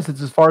have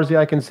deficits as far as the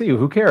eye can see.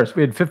 Who cares?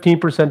 We had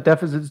 15%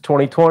 deficits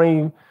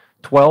 2020,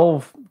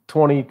 12,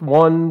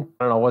 21,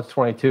 I don't know what's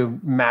 22,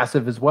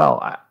 massive as well.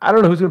 I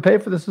don't know who's going to pay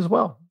for this as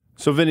well.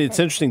 So, Vinny, it's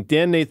interesting.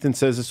 Dan Nathan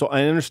says this, so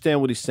I understand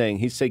what he's saying.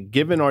 He said,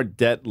 given our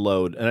debt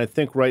load, and I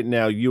think right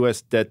now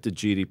U.S. debt to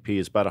GDP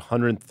is about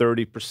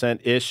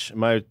 130%-ish.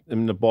 Am I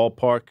in the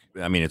ballpark?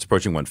 I mean, it's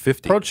approaching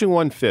 150. Approaching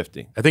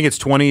 150. I think it's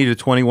 20 to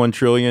 21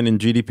 trillion in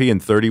GDP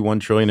and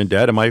 31 trillion in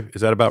debt. Is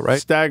that about right?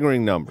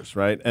 Staggering numbers,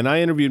 right? And I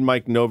interviewed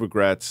Mike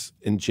Novogratz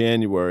in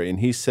January, and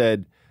he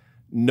said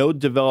no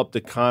developed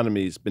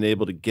economy has been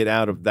able to get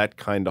out of that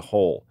kind of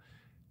hole.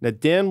 Now,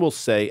 Dan will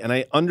say, and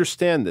I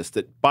understand this,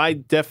 that by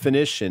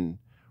definition,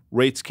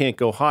 rates can't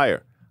go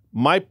higher.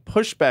 My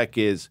pushback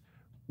is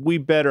we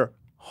better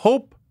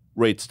hope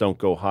rates don't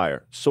go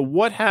higher. So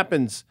what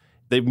happens?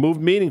 They've moved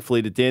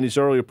meaningfully to Danny's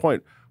earlier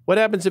point. What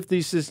happens if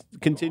these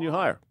continue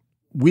higher?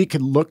 We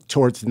could look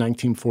towards the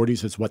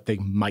 1940s as what they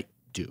might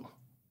do,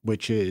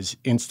 which is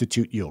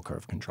institute yield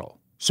curve control.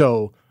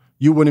 So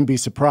you wouldn't be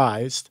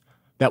surprised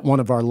that one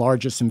of our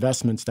largest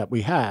investments that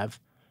we have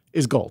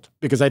is gold,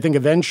 because I think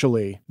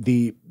eventually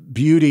the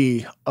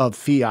beauty of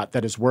fiat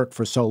that has worked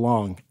for so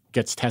long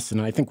gets tested,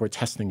 and I think we're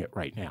testing it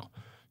right now.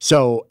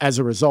 So as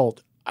a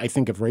result, I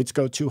think if rates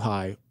go too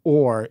high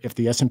or if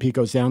the S&P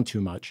goes down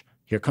too much,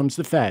 here comes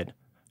the Fed.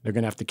 They're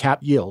going to have to cap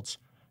yields,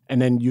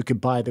 and then you could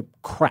buy the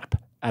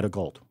crap out of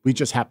gold. We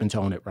just happen to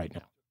own it right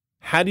now.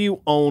 How do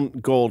you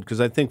own gold?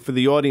 Because I think for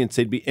the audience,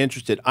 they'd be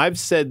interested. I've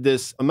said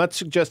this. I'm not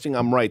suggesting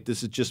I'm right.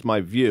 This is just my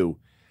view.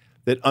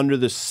 That under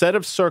the set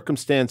of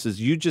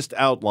circumstances you just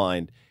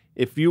outlined,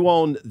 if you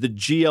own the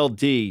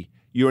GLD,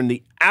 you're in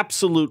the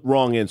absolute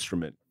wrong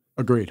instrument.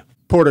 Agreed.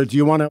 Porter, do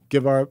you want to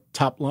give our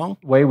top long?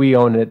 The way we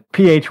own it,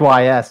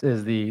 PHYS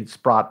is the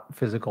Sprott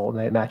physical, and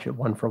they match it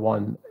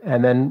 1-for-1.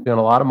 And then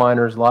a lot of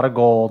miners, a lot of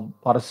gold,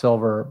 a lot of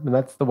silver, and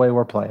that's the way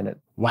we're playing it.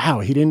 Wow,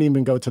 he didn't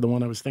even go to the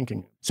one I was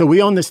thinking. So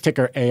we own this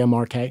ticker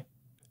AMRK.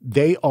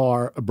 They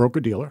are a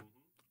broker-dealer.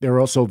 They're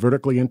also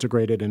vertically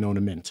integrated and own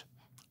a mint.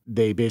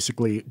 They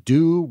basically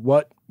do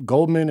what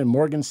Goldman and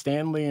Morgan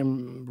Stanley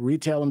and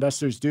retail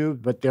investors do,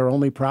 but their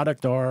only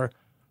product are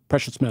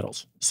precious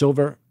metals,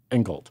 silver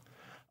and gold.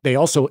 They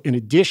also, in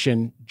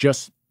addition,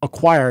 just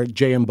acquired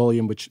JM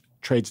Bullion, which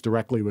trades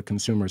directly with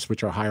consumers,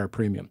 which are higher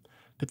premium.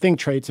 The thing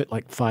trades at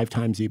like 5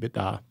 times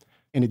EBITDA.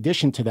 In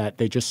addition to that,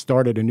 they just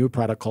started a new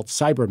product called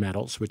Cyber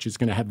Metals, which is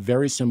going to have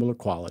very similar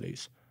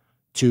qualities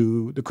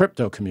to the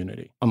crypto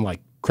community.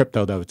 Unlike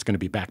crypto, though, it's going to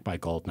be backed by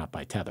gold, not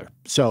by Tether.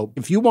 So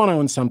if you want to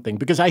own something,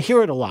 because I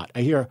hear it a lot.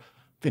 I hear,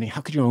 Vinny,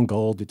 how could you own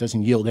gold? It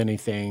doesn't yield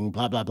anything,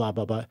 blah, blah, blah,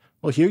 blah, blah.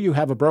 Well, here you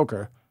have a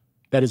broker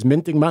that is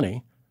minting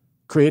money,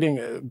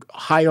 creating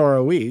high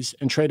ROEs,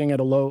 and trading at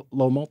a low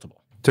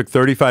multiple. Took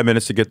 35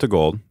 minutes to get to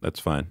gold. That's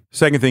fine.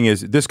 Second thing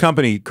is, this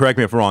company, correct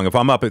me if I'm wrong, if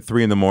I'm up at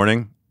 3 in the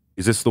morning,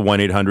 is this the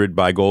 1-800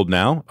 buy gold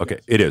now? Okay,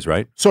 yes. It is,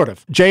 right? Sort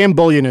of. JM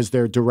Bullion is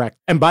their direct.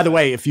 And by the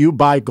way, if you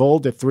buy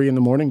gold at 3 in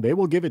the morning, they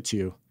will give it to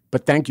you.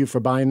 But thank you for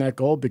buying that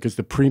gold, because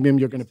the premium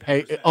you're going to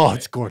pay,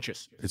 it's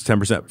gorgeous. It's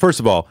 10%. First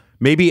of all,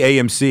 maybe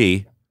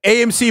AMC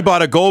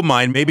bought a gold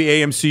mine. Maybe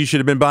AMC should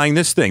have been buying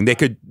this thing.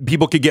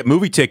 People could get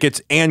movie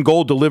tickets and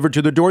gold delivered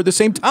to their door at the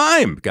same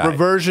time, guys.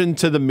 Reversion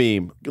to the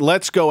meme.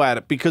 Let's go at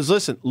it. Because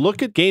listen,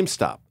 look at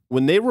GameStop.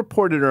 When they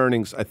reported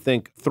earnings, I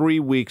think 3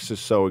 weeks or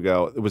so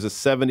ago, it was a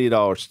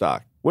 $70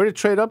 stock. Where did it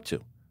trade up to?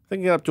 I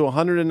think it got up to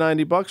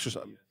 $190 or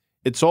something.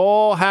 It's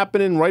all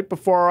happening right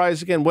before our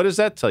eyes again. What does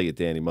that tell you,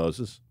 Danny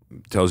Moses?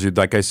 Tells you,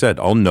 like I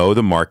said, I'll know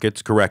the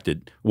market's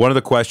corrected. One of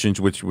the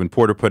questions, which when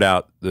Porter put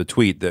out the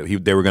tweet that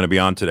they were going to be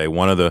on today,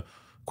 one of the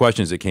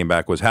questions that came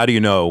back was, how do you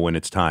know when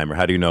it's time, or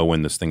how do you know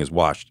when this thing is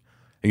washed?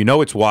 And you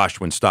know it's washed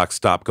when stocks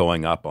stop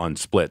going up on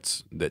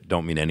splits that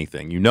don't mean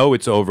anything. You know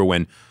it's over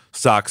when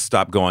stocks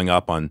stop going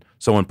up on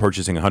someone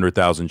purchasing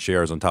 100,000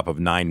 shares on top of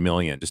 9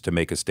 million just to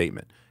make a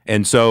statement.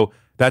 And so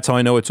that's how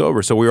I know it's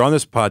over. So we were on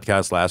this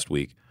podcast last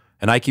week,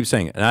 and I keep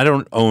saying it, and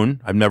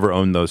I've never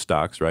owned those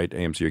stocks, right,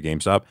 AMC or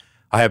GameStop.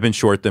 I have been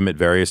short them at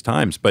various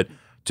times. But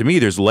to me,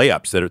 there's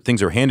layups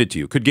things are handed to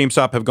you. Could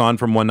GameStop have gone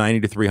from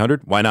 190 to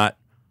 300? Why not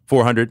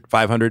 400,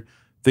 500?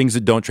 Things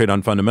that don't trade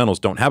on fundamentals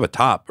don't have a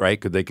top, right?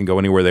 Because they can go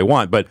anywhere they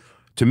want. But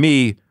to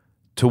me,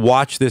 to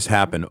watch this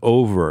happen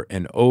over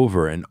and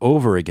over and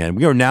over again,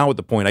 we are now at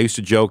the point, I used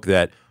to joke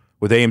that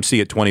with AMC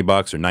at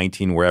 $20 or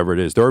 19, wherever it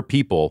is, there are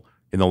people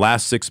in the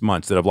last 6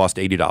 months that have lost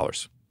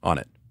 $80 on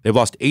it. They've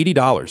lost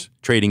 $80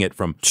 trading it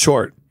from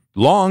short,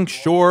 long,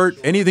 short,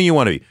 anything you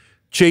want to be.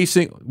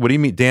 Chasing, what do you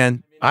mean,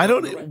 Dan? I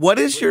don't, what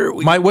is your...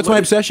 What's my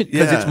obsession?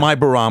 Because it's my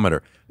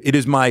barometer. It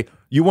is my,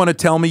 you want to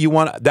tell me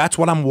that's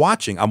what I'm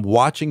watching. I'm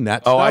watching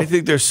that stuff. I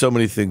think there's so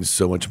many things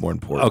so much more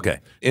important. Okay.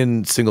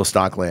 In single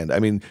stock land. I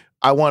mean,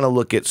 I want to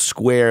look at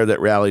Square that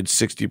rallied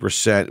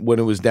 60%. When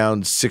it was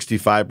down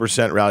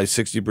 65%, rallied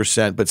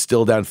 60%, but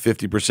still down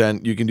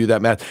 50%. You can do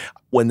that math.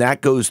 When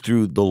that goes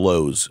through the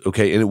lows,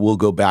 okay, and it will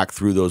go back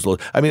through those lows.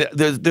 I mean,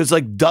 there's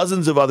like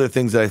dozens of other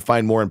things that I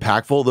find more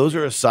impactful. Those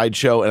are a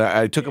sideshow, and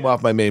I took them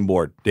off my main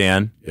board.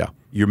 Dan, yeah,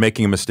 you're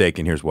making a mistake,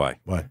 and here's why.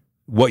 Why?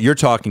 What you're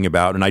talking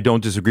about, and I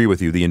don't disagree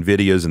with you, the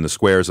NVIDIAs and the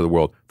Squares of the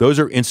world, those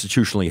are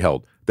institutionally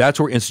held. That's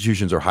where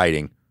institutions are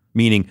hiding,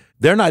 meaning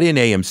they're not in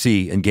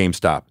AMC and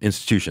GameStop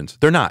institutions.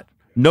 They're not.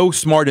 No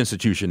smart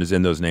institution is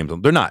in those names.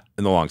 They're not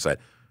in the long side.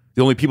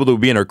 The only people that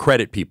would be in are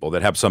credit people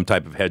that have some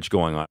type of hedge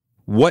going on.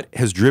 What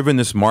has driven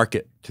this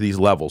market to these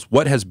levels?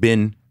 What has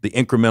been the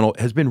incremental?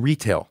 Has been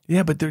retail.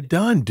 Yeah, but they're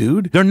done,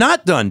 dude. They're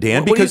not done,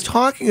 Dan. What are you because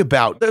talking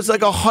about? There's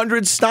like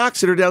 100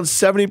 stocks that are down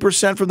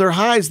 70% from their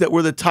highs that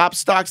were the top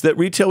stocks that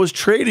retail was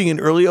trading in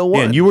early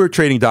 01. And you were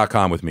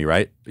trading.com with me,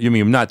 right? You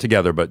mean not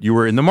together, but you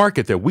were in the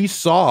market there. We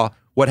saw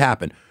what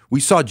happened. We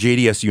saw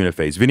JDS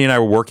Uniphase. Vinny and I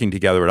were working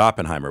together at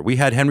Oppenheimer. We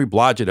had Henry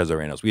Blodgett as our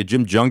analyst. We had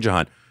Jim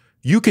Jungjahan.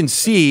 You can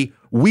see,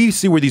 we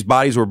see where these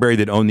bodies were buried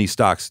that own these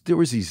stocks. There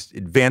was these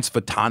Advanced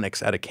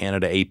Photonics out of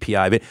Canada,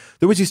 API.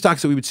 There was these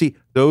stocks that we would see.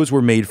 Those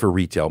were made for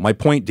retail. My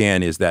point,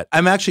 Dan, is that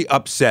I'm actually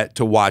upset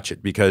to watch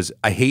it because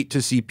I hate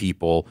to see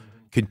people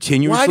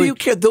continuously. Why do you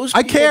care? Those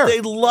people, I care.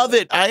 They love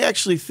it. I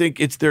actually think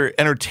it's their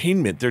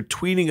entertainment. They're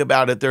tweeting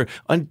about it. They're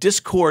on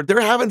Discord. They're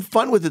having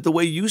fun with it the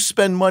way you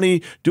spend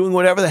money doing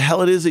whatever the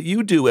hell it is that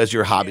you do as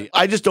your hobby.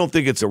 I just don't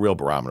think it's a real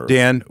barometer.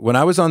 Dan, when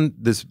I was on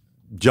this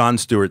Jon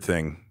Stewart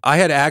thing, I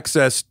had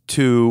access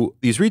to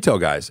these retail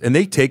guys, and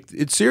they take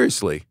it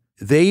seriously.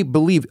 They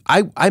believe.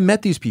 I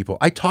met these people.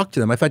 I talked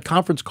to them. I've had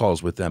conference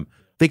calls with them.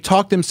 They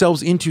talk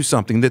themselves into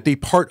something that they're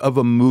part of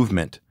a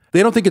movement.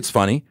 They don't think it's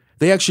funny.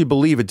 They actually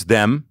believe it's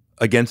them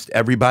against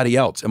everybody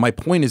else. And my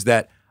point is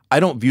that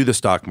I don't view the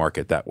stock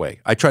market that way.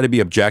 I try to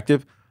be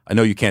objective. I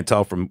know you can't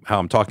tell from how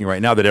I'm talking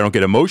right now that I don't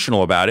get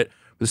emotional about it.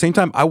 At the same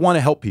time, I want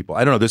to help people.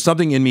 I don't know. There's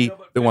something in me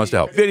that wants to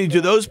help. Vinny, do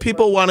those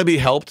people want to be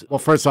helped? Well,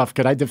 first off,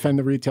 could I defend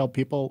the retail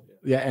people?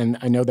 Yeah, and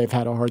I know they've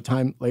had a hard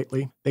time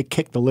lately. They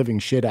kicked the living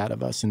shit out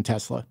of us in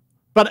Tesla.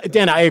 But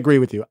Dan, I agree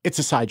with you. It's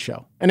a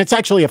sideshow. And it's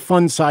actually a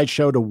fun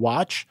sideshow to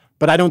watch,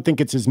 but I don't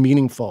think it's as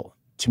meaningful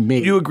to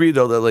me. You agree,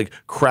 though, that like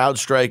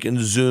CrowdStrike and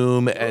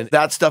Zoom and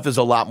that stuff is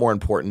a lot more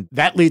important.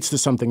 That leads to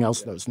something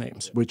else, those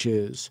names, which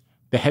is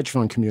the hedge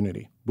fund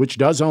community, which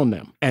does own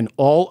them. And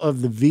all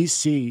of the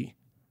VC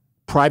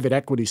private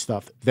equity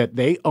stuff that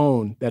they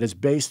own that is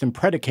based and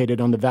predicated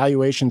on the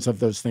valuations of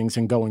those things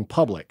and going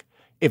public.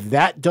 If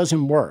that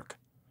doesn't work,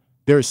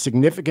 there's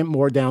significant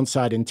more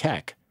downside in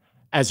tech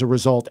as a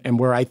result, and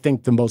where I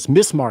think the most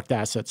mismarked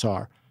assets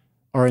are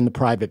in the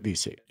private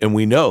VC. And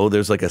we know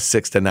there's like a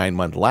 6 to 9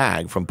 month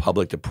lag from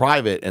public to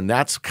private. And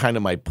that's kind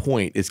of my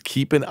point, is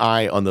keep an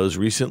eye on those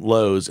recent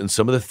lows and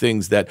some of the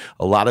things that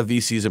a lot of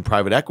VCs and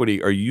private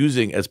equity are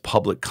using as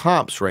public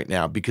comps right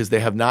now because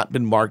they have not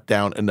been marked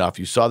down enough.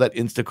 You saw that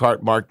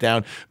Instacart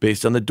markdown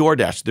based on the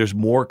DoorDash. There's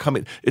more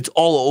coming. It's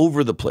all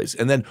over the place.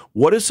 And then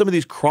what do some of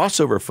these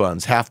crossover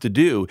funds have to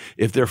do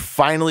if they're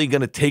finally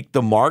going to take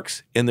the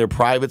marks in their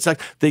private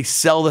sector? They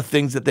sell the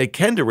things that they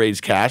can to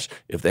raise cash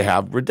if they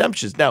have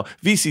redemptions. Now,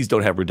 VCs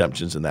don't have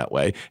redemptions in that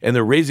way, and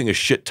they're raising a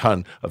shit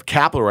ton of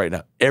capital right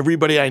now.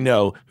 Everybody I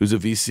know who's a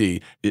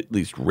VC, at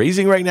least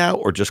raising right now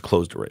or just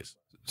closed a raise.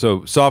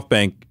 So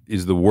SoftBank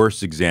is the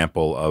worst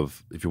example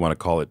of, if you want to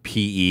call it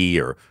PE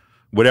or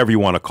whatever you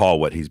want to call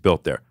what he's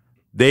built there.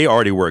 They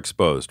already were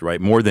exposed, right?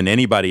 More than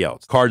anybody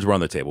else. Cards were on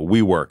the table.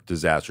 WeWork,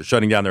 disaster.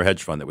 Shutting down their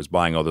hedge fund that was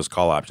buying all those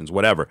call options,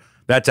 whatever.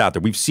 That's out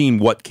there. We've seen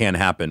what can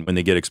happen when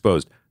they get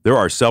exposed. There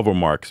are several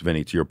marks,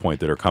 Vinny, to your point,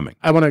 that are coming.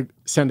 I want to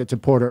send it to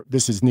Porter.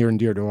 This is near and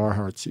dear to our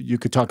hearts. You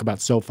could talk about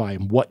SoFi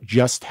and what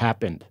just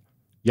happened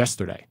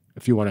yesterday,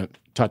 if you want to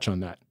touch on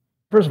that.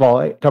 First of all,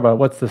 I talk about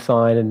what's the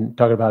sign and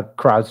talking about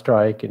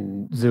CrowdStrike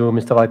and Zoom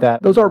and stuff like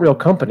that. Those aren't real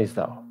companies,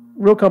 though.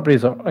 Real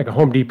companies are like a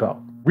Home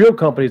Depot. Real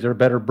companies are a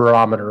better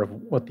barometer of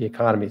what the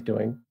economy is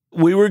doing.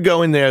 We were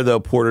going there,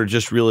 though, Porter,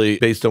 just really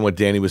based on what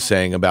Danny was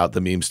saying about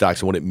the meme stocks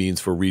and what it means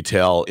for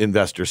retail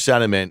investor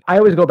sentiment. I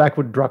always go back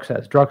to what Druck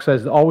says. Druck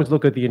says always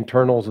look at the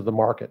internals of the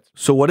markets.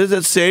 So what does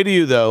it say to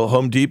you, though?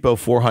 Home Depot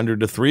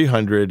 400 to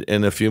 300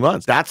 in a few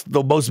months. That's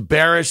the most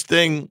bearish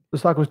thing. The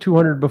stock was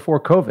 200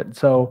 before COVID.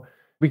 So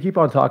we keep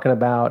on talking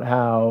about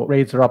how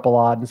rates are up a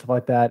lot and stuff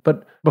like that.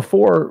 But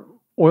before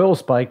oil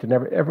spiked and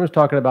everyone's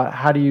talking about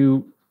how do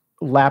you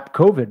lap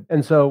COVID.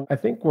 And so I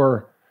think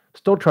we're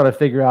still trying to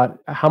figure out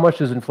how much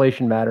does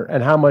inflation matter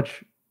and how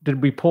much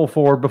did we pull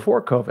forward before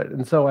COVID.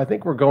 And so I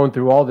think we're going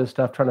through all this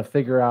stuff trying to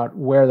figure out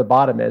where the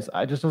bottom is.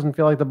 I just doesn't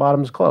feel like the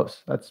bottom is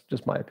close. That's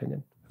just my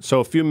opinion. So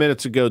a few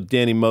minutes ago,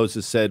 Danny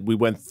Moses said we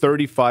went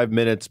 35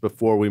 minutes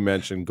before we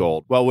mentioned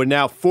gold. Well, we're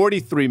now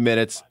 43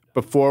 minutes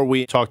before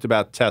we talked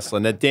about Tesla.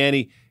 Now,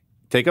 Danny,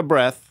 take a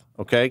breath,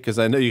 okay? Because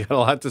I know you got a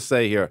lot to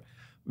say here.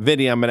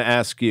 Vinny, I'm going to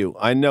ask you.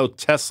 I know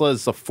Tesla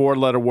is a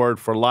 4-letter word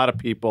for a lot of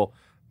people,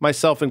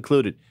 myself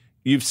included.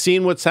 You've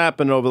seen what's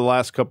happened over the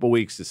last couple of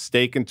weeks, the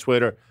stake in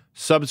Twitter,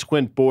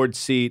 subsequent board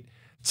seat.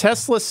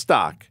 Tesla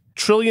stock, $1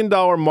 trillion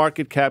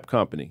market cap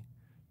company,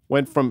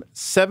 went from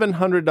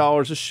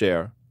 $700 a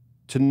share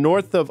to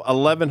north of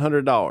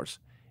 $1,100.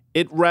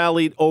 It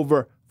rallied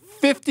over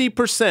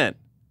 50%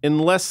 in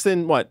less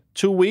than,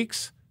 2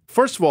 weeks?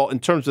 First of all, in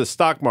terms of the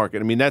stock market,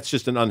 I mean, that's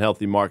just an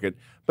unhealthy market.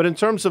 But in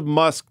terms of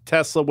Musk,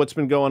 Tesla, what's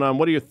been going on,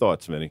 what are your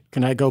thoughts, Vinny?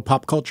 Can I go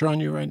pop culture on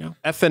you right now?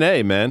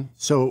 F&A, man.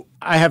 So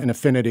I have an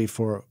affinity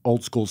for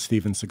old school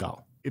Steven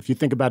Seagal. If you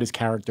think about his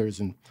characters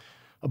and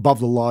Above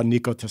the Law,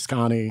 Nico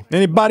Toscani.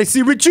 Anybody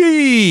see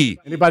Richie?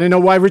 Anybody know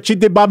why Richie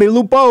did Bobby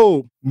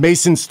Lupo?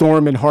 Mason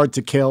Storm and Hard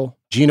to Kill.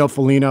 Gino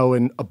Foligno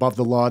in Above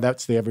the Law,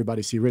 that's the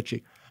Everybody See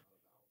Richie.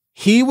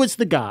 He was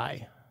the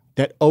guy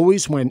that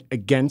always went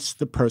against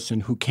the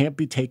person who can't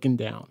be taken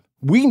down.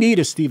 We need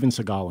a Steven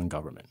Seagal in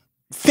government.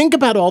 Think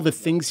about all the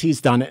things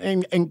he's done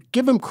and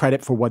give him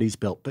credit for what he's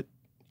built. But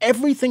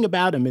everything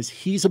about him is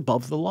he's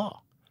above the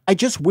law. I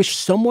just wish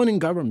someone in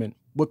government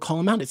would call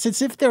him out. It's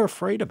as if they're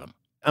afraid of him.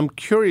 I'm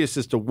curious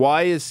as to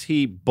why is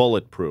he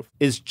bulletproof?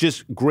 Is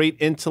just great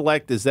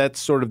intellect, is that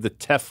sort of the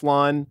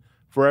Teflon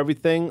for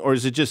everything? Or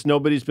is it just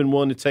nobody's been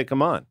willing to take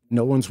him on?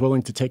 No one's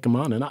willing to take him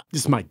on. And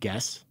this is my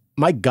guess.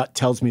 My gut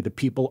tells me the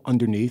people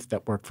underneath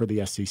that work for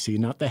the SEC,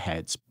 not the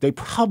heads, they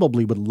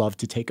probably would love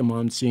to take him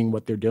on, seeing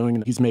what they're doing.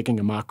 And he's making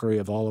a mockery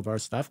of all of our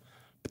stuff,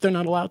 but they're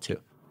not allowed to.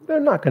 They're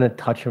not going to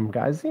touch him,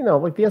 guys. You know,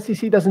 like the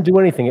SEC doesn't do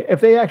anything.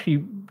 If they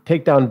actually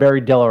take down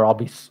Barry Diller,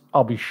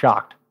 I'll be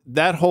shocked.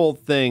 That whole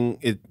thing,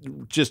 it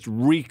just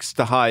reeks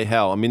to high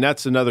hell. I mean,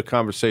 that's another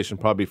conversation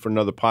probably for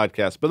another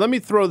podcast. But let me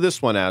throw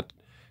this one out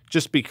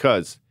just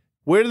because.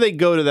 Where do they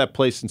go to that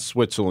place in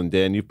Switzerland,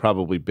 Dan? You've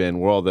probably been,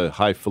 where all the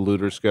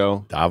highfaluters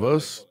go.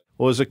 Davos?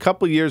 Well, it was a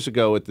couple years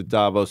ago at the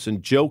Davos,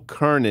 and Joe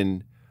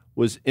Kernan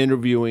was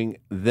interviewing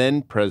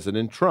then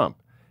President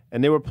Trump,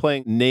 and they were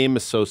playing name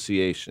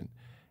association.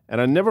 And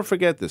I'll never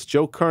forget this.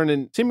 Joe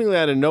Kernan, seemingly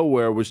out of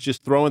nowhere, was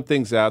just throwing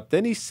things out.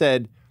 Then he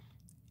said,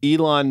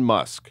 Elon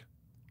Musk.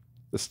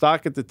 The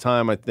stock at the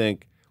time, I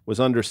think,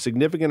 was under a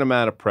significant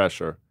amount of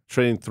pressure,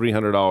 trading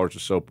 $300 or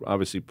so,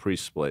 obviously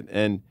pre-split.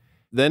 And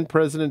then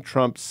President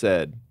Trump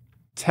said,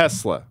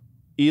 Tesla,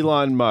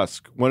 Elon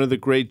Musk, one of the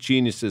great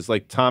geniuses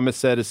like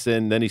Thomas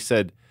Edison. Then he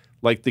said,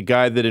 like the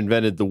guy that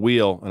invented the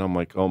wheel. And I'm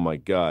like, oh, my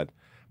God.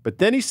 But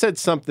then he said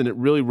something that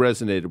really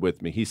resonated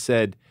with me. He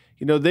said,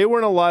 you know, they were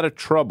in a lot of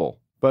trouble,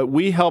 but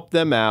we helped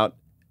them out,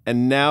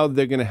 and now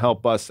they're going to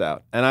help us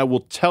out. And I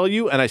will tell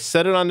you, and I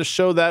said it on the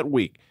show that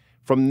week,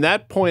 from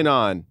that point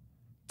on,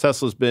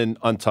 Tesla's been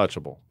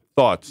untouchable.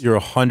 Thoughts? You're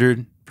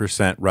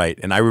 100% right.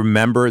 And I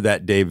remember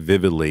that day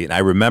vividly. And I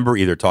remember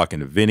either talking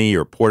to Vinny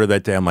or Porter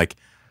that day. I'm like,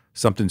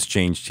 something's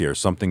changed here.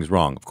 Something's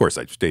wrong. Of course,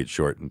 I stayed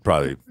short and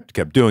probably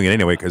kept doing it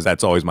anyway because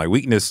that's always my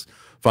weakness,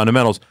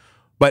 fundamentals.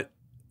 But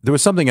there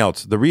was something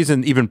else. The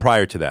reason, even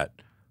prior to that,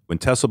 when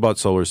Tesla bought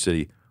Solar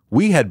City,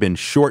 we had been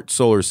short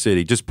Solar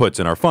City, just puts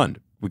in our fund.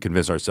 We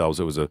convinced ourselves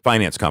it was a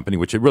finance company,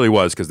 which it really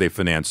was because they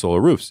financed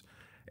solar roofs.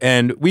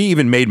 And we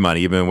even made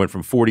money, even went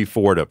from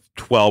 44 to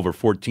 12 or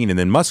 14, and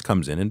then Musk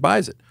comes in and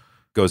buys it.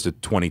 Goes to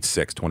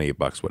 26, 28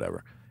 bucks,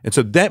 whatever. And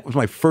so that was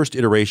my first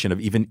iteration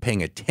of even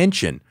paying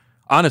attention,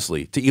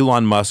 honestly, to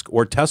Elon Musk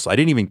or Tesla. I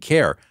didn't even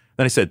care.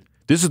 Then I said,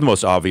 this is the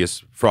most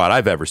obvious fraud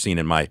I've ever seen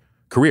in my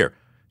career.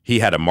 He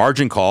had a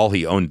margin call.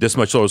 He owned this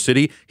much Solar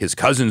City. His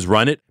cousins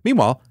run it.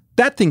 Meanwhile,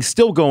 that thing's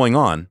still going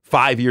on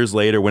 5 years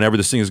later, whenever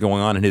this thing is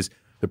going on, and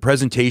the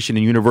presentation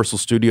in Universal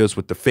Studios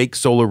with the fake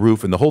solar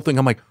roof and the whole thing.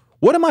 I'm like,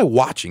 what am I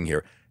watching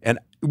here? And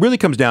it really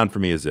comes down for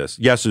me is this.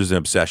 Yes, there's an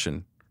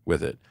obsession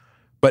with it.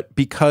 But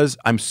because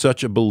I'm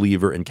such a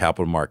believer in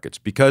capital markets,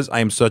 because I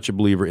am such a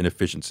believer in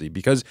efficiency,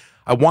 because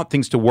I want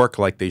things to work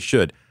like they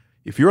should.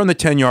 If you're on the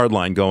 10-yard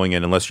line going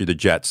in, unless you're the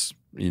Jets,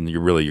 and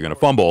you're going to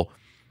fumble,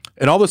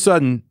 and all of a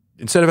sudden,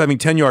 instead of having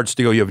 10 yards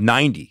to go, you have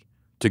 90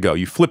 to go.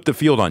 You flip the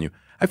field on you.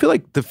 I feel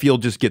like the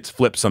field just gets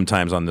flipped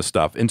sometimes on this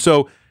stuff. And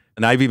so,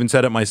 and I've even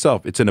said it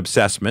myself, it's an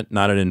obsessment,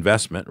 not an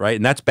investment, right?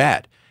 And that's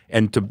bad.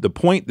 And to the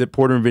point that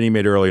Porter and Vinny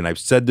made earlier, and I've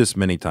said this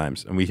many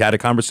times, and we had a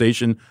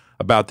conversation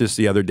about this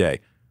the other day,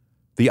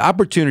 the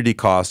opportunity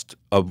cost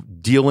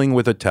of dealing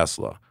with a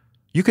Tesla,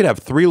 you could have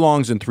 3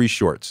 longs and 3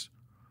 shorts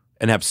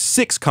and have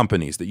 6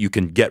 companies that you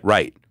can get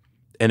right.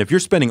 And if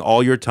you're spending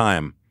all your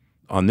time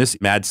on this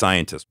mad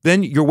scientist,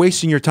 then you're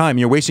wasting your time.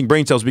 You're wasting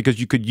brain cells because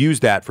you could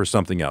use that for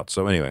something else.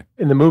 So anyway.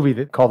 In the movie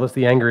that called us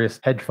the angriest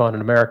hedge fund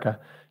in America,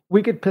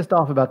 we get pissed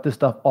off about this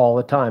stuff all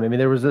the time. I mean,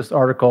 there was this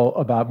article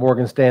about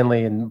Morgan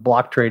Stanley and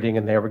block trading,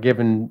 and they were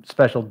giving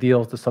special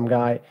deals to some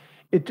guy.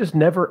 It just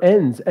never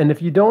ends. And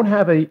if you don't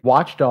have a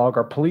watchdog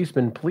or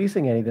policeman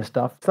policing any of this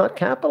stuff, it's not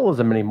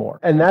capitalism anymore.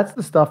 And that's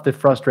the stuff that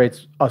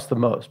frustrates us the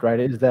most, right?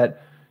 Is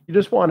that you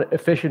just want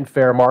efficient,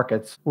 fair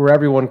markets where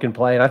everyone can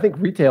play. And I think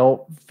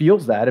retail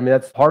feels that. I mean,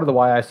 that's part of the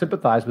why I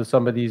sympathize with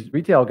some of these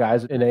retail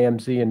guys in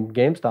AMC and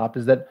GameStop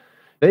is that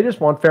they just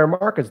want fair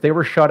markets. They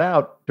were shut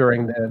out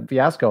during the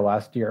fiasco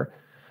last year.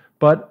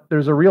 But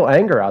there's a real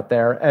anger out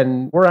there,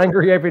 and we're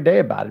angry every day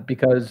about it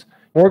because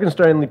Morgan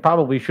Stanley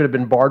probably should have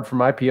been barred from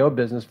IPO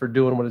business for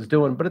doing what it's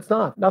doing, but it's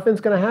not. Nothing's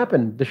going to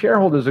happen. The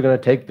shareholders are going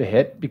to take the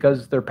hit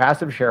because they're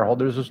passive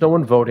shareholders. There's no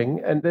one voting,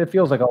 and it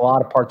feels like a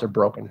lot of parts are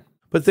broken.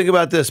 But think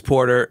about this,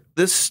 Porter.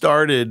 We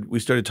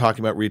started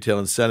talking about retail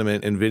and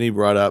sentiment, and Vinny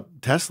brought up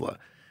Tesla.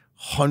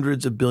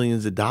 Hundreds of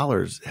billions of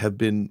dollars have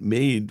been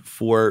made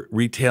for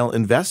retail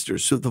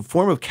investors. So the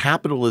form of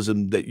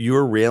capitalism that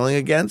you're railing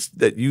against,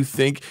 that you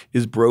think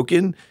is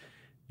broken,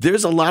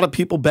 there's a lot of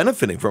people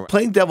benefiting from it.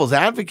 Playing devil's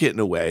advocate in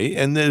a way,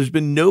 and there's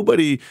been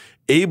nobody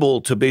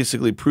able to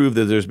basically prove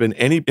that there's been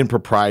any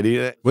impropriety.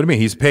 What do you mean?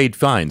 He's paid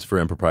fines for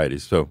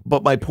improprieties.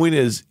 But my point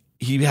is,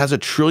 he has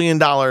 $1 trillion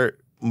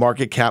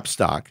market cap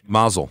stock.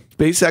 Mazel.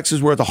 SpaceX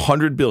is worth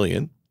 $100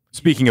 billion.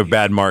 Speaking of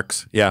bad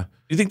marks, yeah.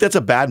 You think that's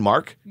a bad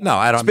mark? No,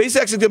 I don't.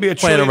 SpaceX is going to be a $1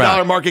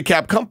 trillion market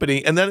cap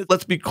company. And then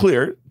let's be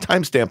clear,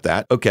 timestamp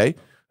that, okay?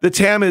 The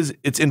TAM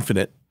it's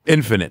infinite.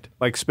 Infinite.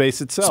 Like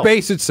space itself.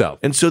 Space itself.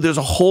 And so there's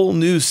a whole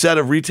new set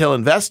of retail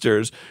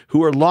investors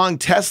who are long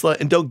Tesla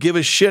and don't give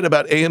a shit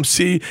about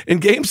AMC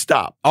and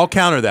GameStop. I'll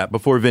counter that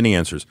before Vinny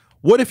answers.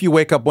 What if you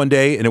wake up one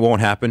day and it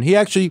won't happen? He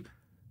actually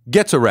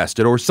gets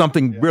arrested or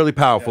something really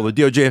powerful, the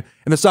DOJ,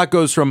 and the stock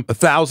goes from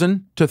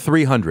 1,000 to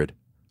 300.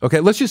 Okay,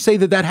 let's just say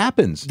that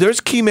happens. There's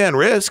key man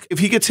risk. If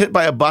he gets hit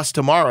by a bus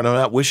tomorrow, and I'm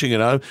not wishing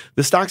it on him,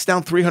 the stock's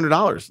down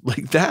 $300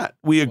 like that.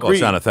 We agree. Well,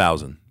 it's down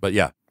 1,000, but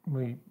yeah.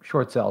 We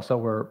short sell, so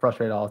we're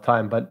frustrated all the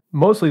time, but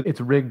mostly it's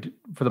rigged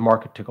for the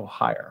market to go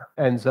higher.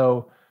 And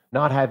so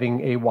not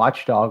having a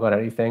watchdog on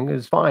anything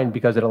is fine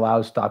because it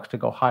allows stocks to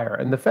go higher.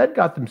 And the Fed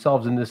got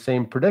themselves in this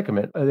same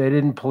predicament. They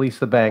didn't police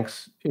the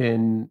banks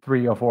in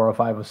 304,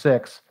 05,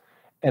 06,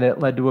 and it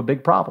led to a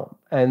big problem.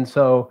 And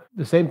so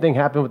the same thing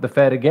happened with the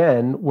Fed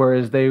again,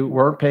 whereas they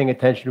weren't paying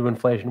attention to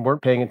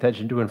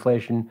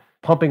inflation,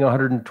 pumping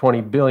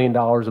 $120 billion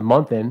a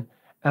month in,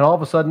 and all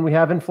of a sudden we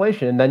have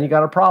inflation, and then you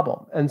got a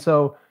problem. And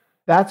so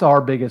that's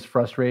our biggest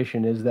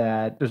frustration, is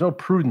that there's no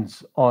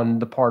prudence on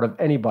the part of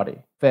anybody,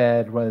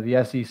 Fed, whether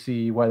the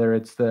SEC, whether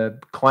it's the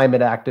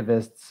climate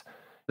activists.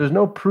 There's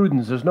no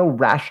prudence. There's no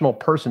rational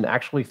person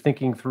actually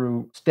thinking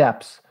through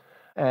steps.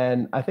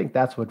 And I think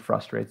that's what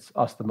frustrates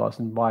us the most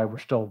and why we're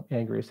still the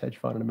angriest hedge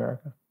fund in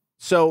America.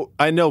 So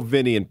I know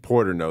Vinny and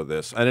Porter know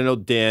this. I know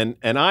Dan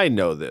and I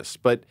know this,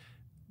 but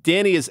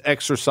Danny is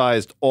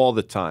exercised all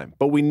the time.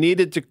 But we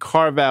needed to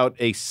carve out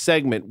a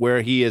segment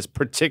where he is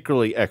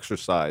particularly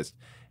exercised.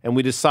 And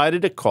we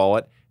decided to call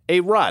it a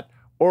rot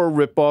or a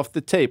rip off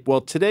the tape.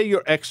 Well, today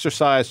you're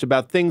exercised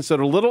about things that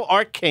are a little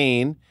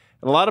arcane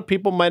and a lot of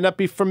people might not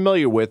be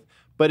familiar with,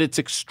 but it's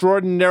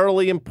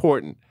extraordinarily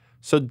important.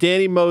 So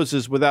Danny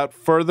Moses, without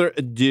further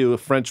ado, a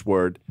French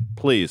word,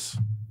 please.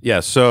 Yeah,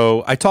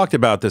 so I talked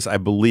about this. I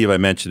believe I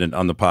mentioned it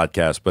on the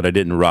podcast, but I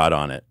didn't rot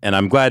on it. And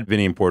I'm glad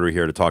Vinny and Porter are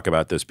here to talk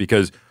about this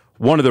because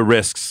one of the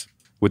risks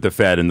with the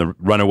Fed and the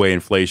runaway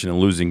inflation and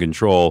losing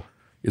control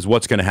is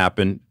what's going to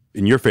happen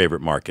in your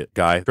favorite market,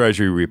 Guy,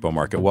 Treasury repo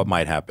market. What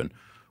might happen?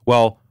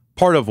 Well,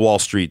 part of Wall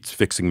Street's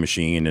fixing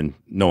machine, and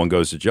no one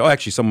goes to jail.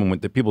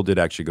 Actually, people did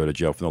actually go to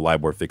jail from the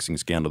LIBOR fixing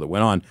scandal that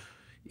went on,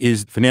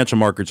 is financial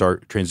markets are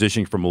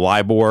transitioning from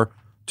LIBOR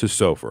to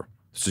SOFR,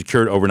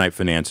 secured overnight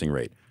financing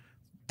rate.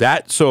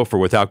 That SOFR,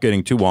 without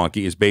getting too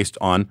wonky, is based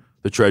on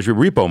the Treasury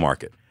repo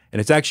market.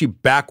 And it's actually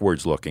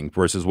backwards looking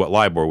versus what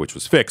LIBOR, which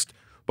was fixed,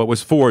 but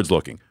was forwards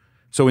looking.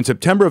 So in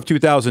September of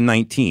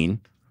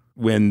 2019,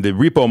 when the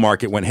repo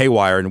market went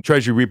haywire and the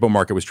Treasury repo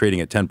market was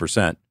trading at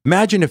 10%,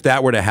 imagine if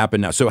that were to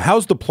happen now. So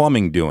how's the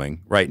plumbing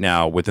doing right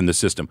now within the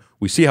system?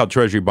 We see how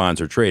Treasury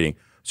bonds are trading.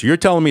 So you're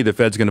telling me the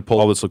Fed's going to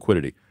pull all this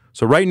liquidity.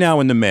 So right now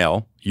in the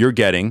mail, you're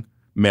getting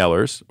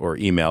mailers or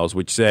emails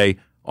which say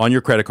on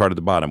your credit card at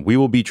the bottom, we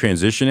will be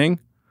transitioning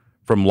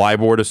from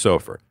LIBOR to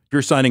SOFR. If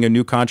you're signing a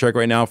new contract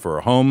right now for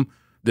a home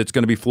that's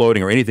going to be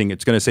floating or anything,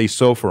 it's going to say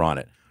SOFR on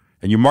it.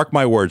 And you mark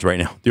my words right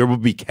now, there will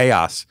be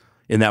chaos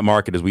in that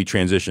market as we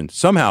transition.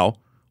 Somehow,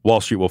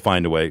 Wall Street will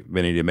find a way,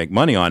 Vinny, to make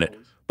money on it.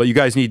 But you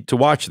guys need to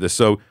watch this.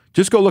 So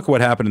just go look at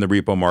what happened in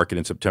the repo market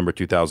in September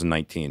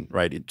 2019,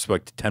 right? It's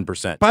like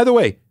 10%. By the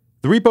way,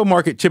 the repo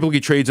market typically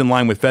trades in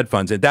line with Fed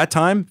funds. At that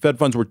time, Fed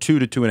funds were 2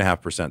 to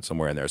 2.5%,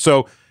 somewhere in there.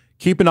 So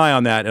keep an eye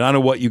on that. And I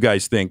don't know what you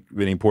guys think,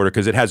 Vinny and Porter,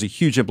 because it has a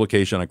huge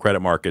implication on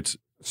credit markets.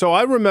 So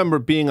I remember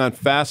being on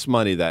Fast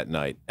Money that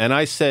night, and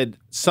I said,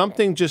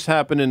 something just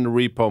happened in the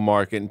repo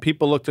market, and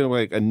people looked at me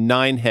like a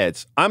 9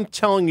 heads. I'm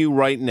telling you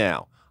right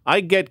now, I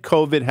get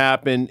COVID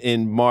happened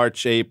in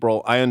March,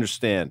 April. I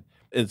understand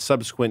in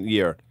subsequent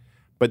year.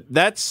 But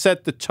that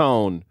set the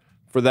tone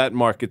for that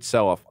market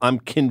sell-off. I'm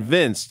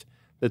convinced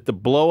that the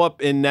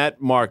blow-up in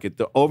that market,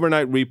 the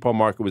overnight repo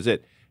market, was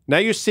it. Now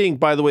you're seeing,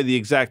 by the way, the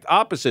exact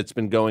opposite's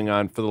been going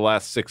on for the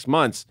last 6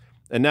 months,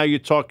 and now you're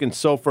talking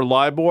SOFR,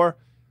 LIBOR.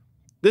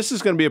 This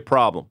is going to be a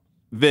problem.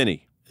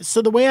 Vinny.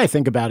 So the way I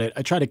think about it,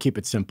 I try to keep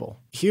it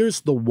simple.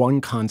 Here's the one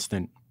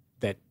constant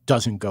that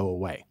doesn't go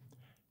away.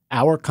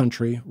 Our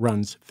country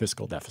runs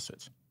fiscal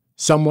deficits.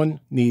 Someone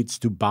needs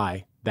to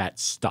buy that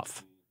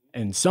stuff.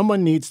 And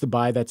someone needs to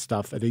buy that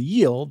stuff at a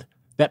yield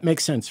that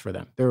makes sense for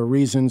them. There are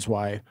reasons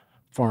why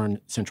foreign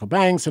central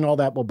banks and all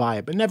that will buy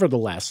it. But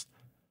nevertheless,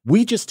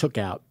 we just took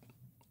out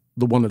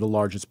one of the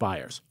largest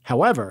buyers.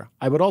 However,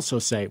 I would also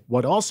say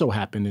what also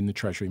happened in the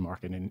Treasury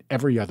market and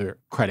every other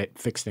credit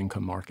fixed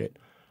income market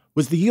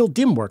was the yield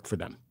didn't work for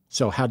them.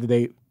 So how did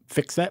they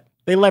fix that?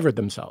 They levered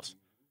themselves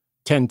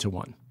 10 to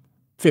 1,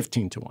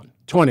 15 to 1,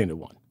 20 to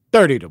 1,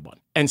 30 to 1.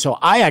 And so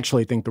I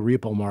actually think the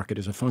repo market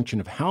is a function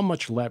of how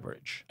much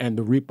leverage, and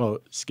the repo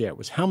scare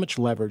was how much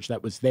leverage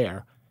that was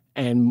there.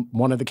 And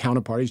one of the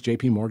counterparties,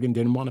 JP Morgan,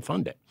 didn't want to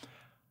fund it.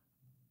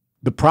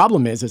 The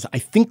problem is I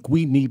think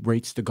we need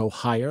rates to go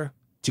higher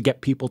to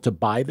get people to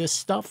buy this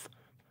stuff.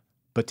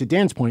 But to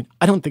Dan's point,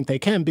 I don't think they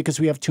can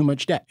because we have too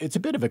much debt. It's a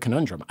bit of a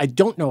conundrum. I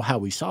don't know how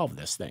we solve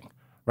this thing,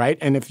 right?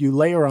 And if you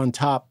layer on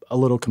top a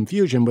little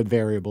confusion with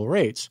variable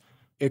rates,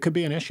 it could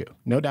be an issue.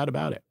 No doubt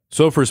about it.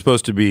 SOFR is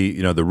supposed to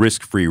be, the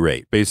risk-free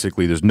rate.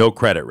 Basically, there's no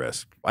credit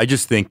risk. I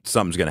just think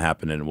something's going to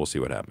happen, and we'll see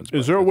what happens.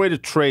 Is there a way to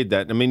trade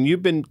that? I mean,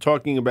 you've been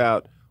talking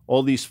about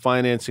all these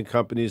financing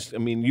companies. I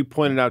mean, you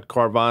pointed out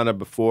Carvana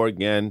before.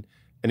 Again,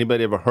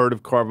 anybody ever heard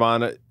of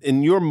Carvana?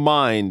 In your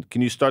mind,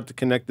 can you start to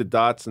connect the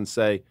dots and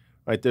say,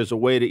 right, there's a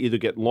way to either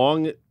get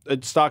long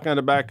a stock on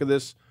the back of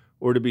this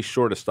or to be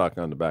short a stock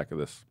on the back of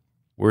this?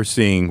 We're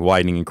seeing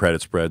widening in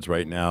credit spreads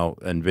right now,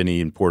 and Vinny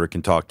and Porter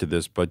can talk to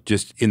this, but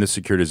just in the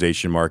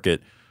securitization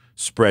market,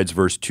 spreads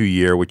versus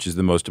 2-year, which is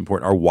the most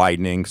important, are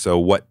widening. So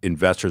what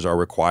investors are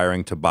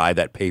requiring to buy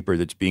that paper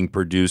that's being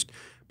produced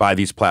by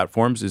these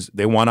platforms is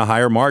they want a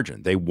higher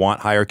margin. They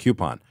want higher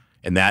coupon,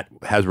 and that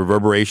has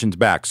reverberations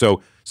back.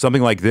 So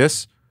something like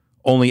this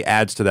only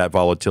adds to that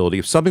volatility.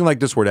 If something like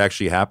this were to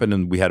actually happen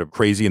and we had a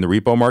crazy in the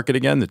repo market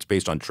again that's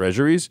based on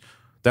treasuries,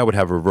 that would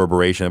have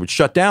reverberation. It would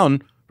shut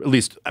down, at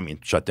least,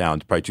 shut down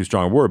is probably too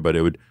strong a word, but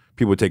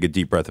people would take a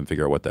deep breath and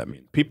figure out what that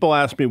means. People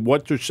ask me,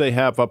 what do they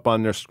have up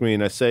on their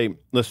screen? I say,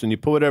 listen, you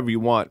put whatever you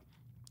want.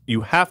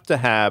 You have to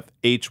have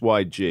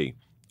HYG,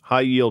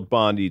 high yield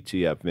bond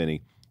ETF,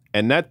 Vinny.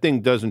 And that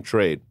thing doesn't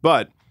trade.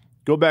 But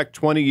go back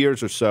 20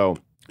 years or so,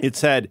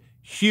 it's had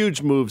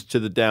huge moves to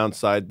the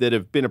downside that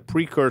have been a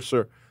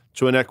precursor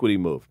to an equity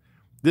move.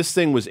 This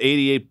thing was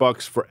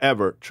 $88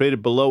 forever,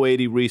 traded below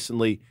 80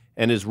 recently,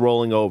 and is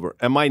rolling over.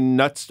 Am I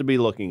nuts to be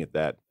looking at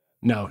that?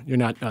 No, you're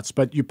not nuts,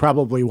 but you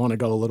probably want to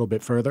go a little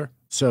bit further.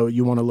 So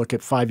you want to look at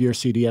 5-year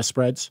CDS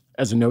spreads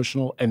as a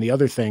notional. And the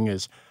other thing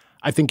is,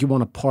 I think you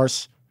want to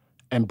parse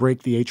and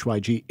break the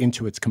HYG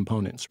into its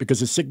components,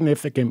 because a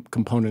significant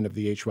component of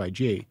the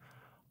HYG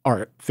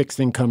are fixed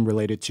income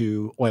related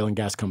to oil and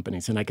gas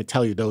companies. And I could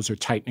tell you those are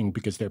tightening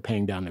because they're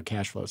paying down their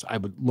cash flows. I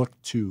would look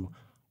to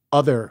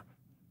other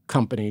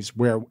companies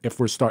where if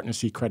we're starting to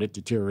see credit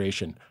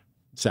deterioration,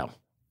 sell.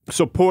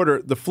 So,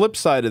 Porter, the flip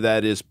side of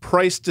that is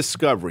price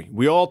discovery.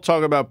 We all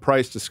talk about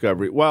price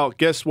discovery. Well,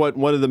 guess what?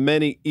 One of the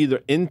many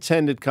either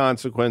intended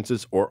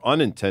consequences or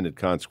unintended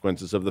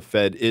consequences of the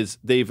Fed is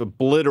they've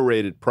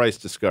obliterated price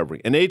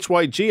discovery. And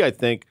HYG, I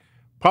think,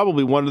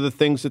 probably one of the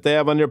things that they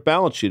have on their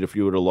balance sheet if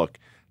you were to look.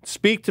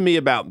 Speak to me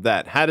about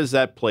that. How does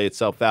that play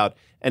itself out?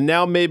 And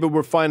now maybe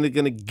we're finally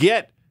going to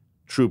get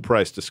true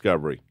price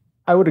discovery.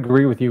 I would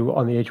agree with you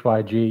on the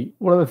HYG.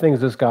 One of the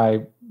things this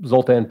guy,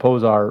 Zoltan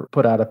Pozar,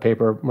 put out a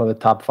paper, one of the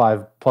top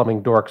 5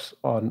 plumbing dorks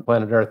on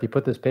planet Earth. He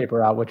put this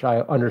paper out, which I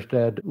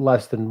understood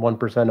less than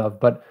 1% of.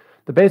 But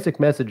the basic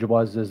message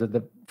is that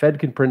the Fed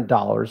can print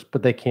dollars,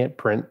 but they can't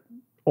print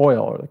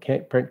oil or they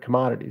can't print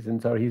commodities. And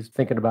so he's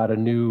thinking about a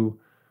new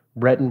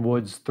Bretton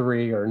Woods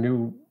 3 or a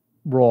new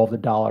roll of the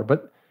dollar.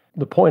 But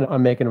the point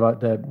I'm making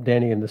about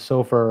Danny and the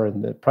SOFR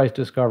and the price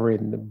discovery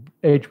and the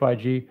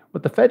HYG,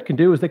 what the Fed can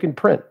do is they can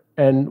print.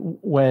 And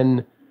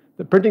when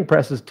the printing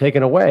press is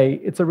taken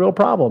away, it's a real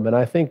problem. And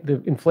I think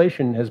the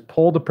inflation has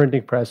pulled the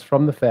printing press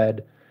from the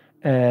Fed.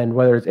 And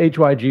whether it's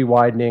HYG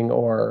widening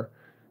or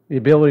the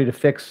ability to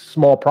fix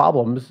small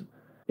problems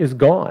is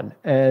gone.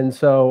 And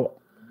so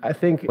I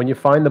think when you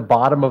find the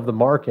bottom of the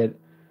market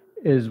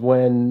is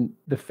when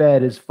the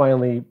Fed is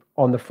finally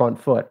on the front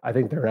foot. I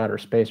think they're in outer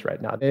space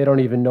right now. They don't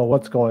even know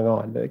what's going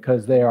on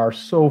because they are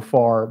so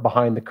far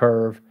behind the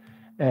curve.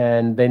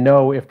 And they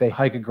know if they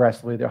hike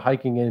aggressively, they're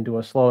hiking into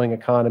a slowing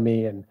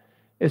economy. And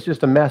it's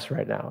just a mess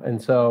right now. And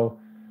so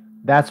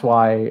that's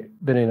why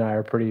Vinny and I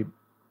are pretty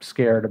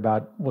scared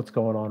about what's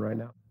going on right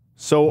now.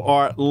 So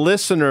our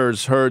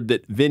listeners heard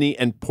that Vinny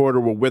and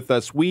Porter were with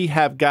us. We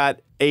have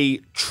got a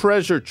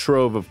treasure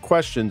trove of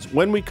questions.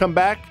 When we come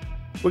back,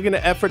 we're going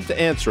to effort to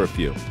answer a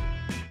few.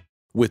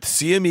 With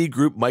CME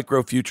Group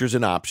Micro Futures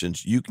and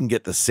Options, you can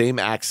get the same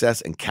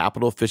access and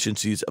capital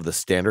efficiencies of the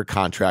standard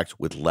contracts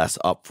with less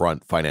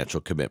upfront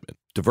financial commitment.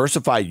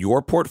 Diversify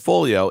your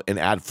portfolio and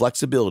add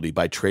flexibility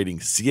by trading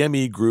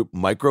CME Group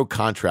micro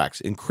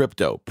contracts in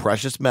crypto,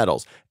 precious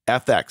metals,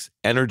 FX,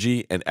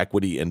 energy, and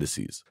equity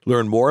indices.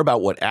 Learn more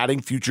about what adding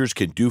futures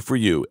can do for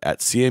you at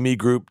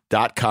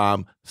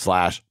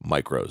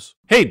cmegroup.com/micros.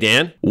 Hey,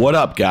 Dan. What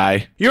up,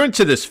 guy? You're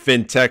into this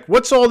fintech.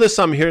 What's all this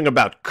I'm hearing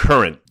about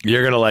Current?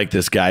 You're going to like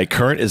this guy.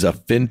 Current is a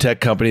fintech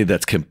company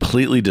that's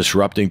completely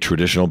disrupting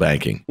traditional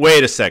banking.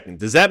 Wait a second.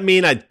 Does that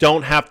mean I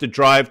don't have to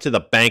drive to the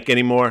bank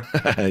anymore?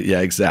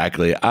 Yeah,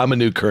 exactly. I'm a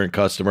new Current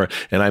customer,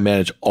 and I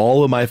manage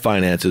all of my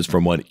finances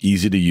from one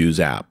easy-to-use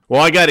app.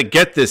 Well, I got to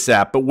get this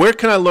app, but where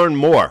can I learn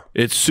more?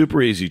 It's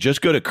super easy.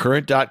 Just go to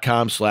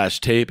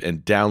current.com/tape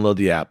and download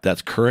the app.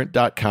 That's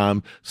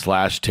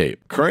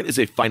current.com/tape. Current is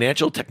a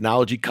financial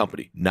technology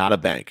company, not a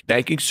bank.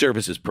 Banking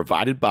services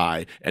provided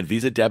by and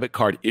Visa debit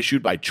card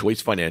issued by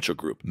Choice Financial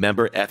Group,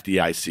 member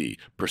FDIC,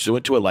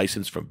 pursuant to a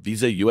license from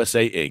Visa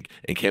USA Inc.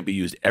 and can be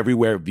used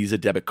everywhere Visa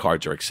debit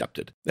cards are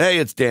accepted. Hey,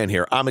 it's Dan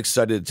here. I'm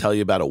excited to tell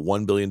you about a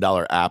 $1 billion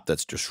app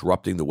that's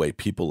disrupting the way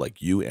people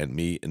like you and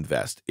me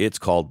invest. It's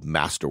called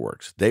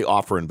Masterworks. They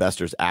offer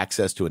investors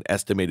access to an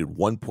estimated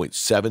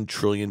 $1.7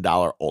 trillion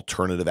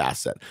alternative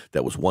asset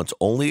that was once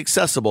only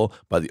accessible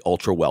by the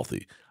ultra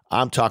wealthy.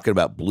 I'm talking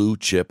about blue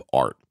chip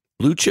art.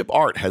 Blue chip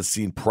art has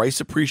seen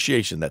price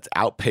appreciation that's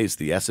outpaced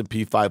the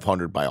S&P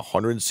 500 by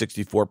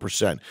 164%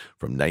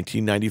 from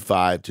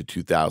 1995 to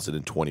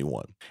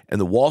 2021. And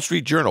the Wall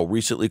Street Journal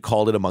recently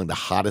called it among the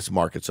hottest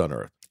markets on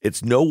earth.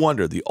 It's no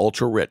wonder the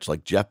ultra-rich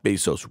like Jeff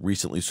Bezos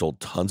recently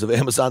sold tons of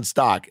Amazon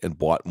stock and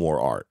bought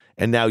more art.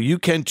 And now you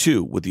can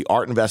too with the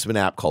art investment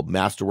app called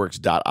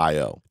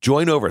Masterworks.io.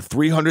 Join over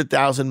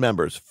 300,000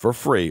 members for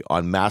free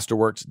on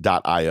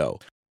Masterworks.io.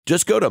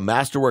 Just go to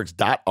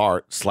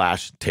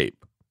masterworks.art/tape.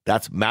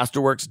 That's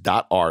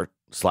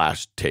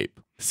masterworks.art/tape.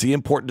 See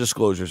important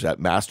disclosures at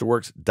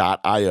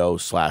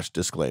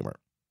masterworks.io/disclaimer.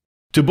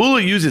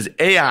 Taboola uses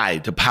AI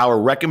to power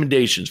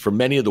recommendations for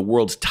many of the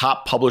world's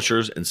top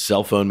publishers and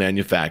cell phone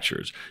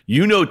manufacturers.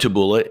 You know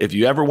Taboola. If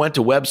you ever went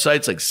to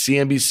websites like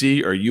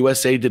CNBC or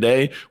USA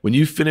Today, when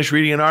you finish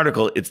reading an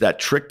article, it's that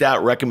tricked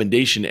out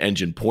recommendation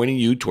engine pointing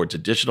you towards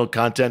additional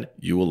content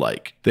you will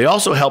like. They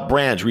also help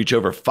brands reach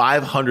over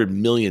 500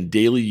 million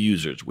daily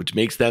users, which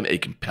makes them a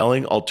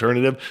compelling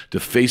alternative to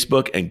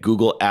Facebook and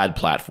Google ad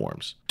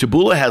platforms.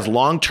 Taboola has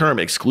long-term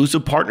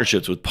exclusive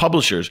partnerships with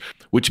publishers,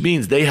 which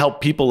means they help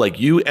people like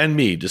you and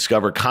me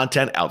discover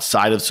content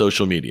outside of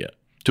social media.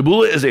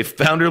 Taboola is a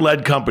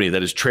founder-led company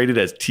that is traded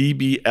as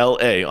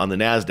TBLA on the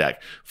NASDAQ.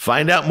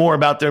 Find out more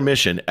about their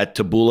mission at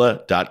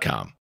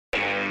taboola.com.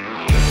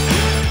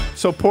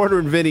 So Porter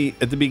and Vinny,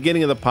 at the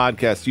beginning of the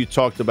podcast, you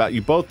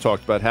both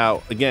talked about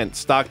how, again,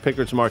 stock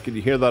pickers market,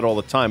 you hear that all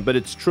the time, but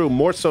it's true,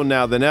 more so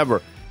now than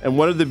ever. And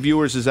one of the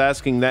viewers is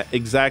asking that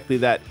exactly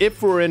that.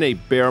 If we're in a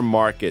bear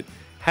market,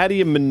 how do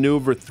you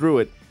maneuver through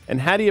it? And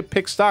how do you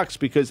pick stocks?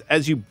 Because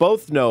as you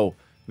both know,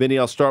 Vinny,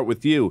 I'll start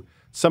with you.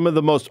 Some of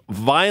the most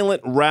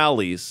violent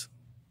rallies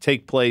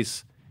take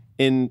place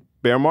in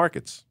bear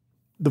markets.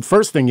 The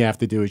first thing you have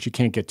to do is you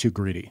can't get too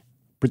greedy,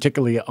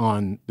 particularly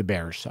on the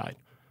bearish side.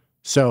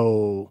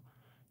 So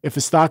if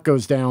a stock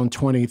goes down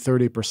 20,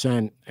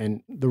 30%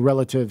 and the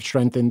relative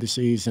strength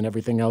indices and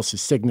everything else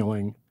is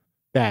signaling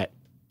that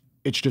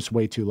it's just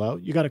way too low,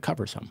 you got to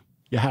cover some.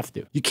 You have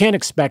to. You can't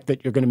expect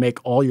that you're going to make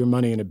all your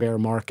money in a bear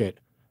market.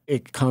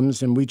 It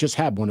comes, and we just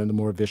had one of the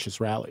more vicious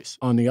rallies.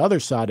 On the other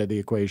side of the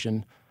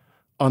equation,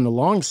 on the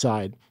long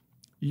side,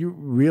 you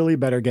really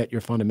better get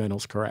your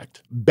fundamentals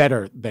correct,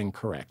 better than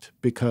correct,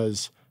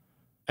 because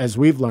as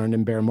we've learned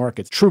in bear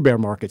markets, true bear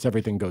markets,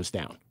 everything goes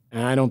down.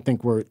 And I don't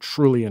think we're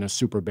truly in a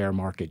super bear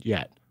market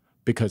yet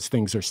because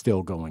things are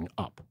still going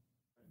up.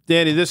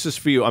 Danny, this is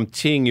for you. I'm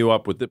teeing you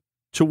up with it.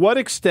 To what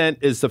extent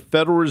is the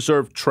Federal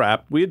Reserve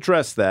trapped? We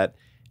addressed that.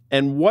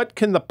 And what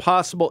can the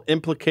possible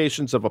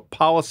implications of a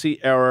policy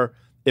error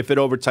if it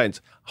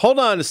over-tightens? Hold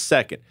on a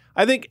second.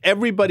 I think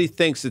everybody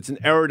thinks it's an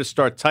error to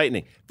start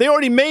tightening. They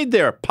already made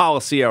their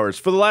policy errors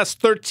for the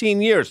last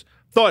 13 years.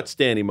 Thoughts,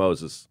 Danny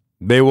Moses?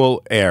 They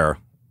will err.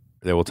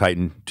 They will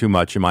tighten too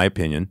much, in my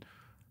opinion.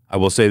 I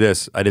will say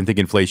this. I didn't think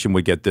inflation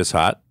would get this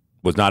hot.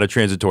 Was not a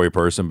transitory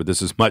person, but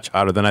this is much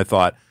hotter than I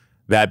thought.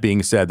 That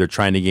being said, they're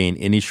trying to gain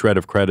any shred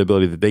of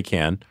credibility that they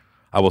can.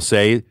 I will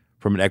say,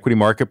 from an equity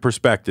market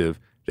perspective,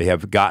 they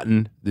have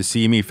gotten the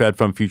CME Fed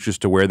Fund futures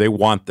to where they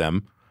want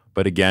them.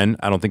 But again,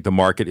 I don't think the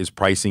market is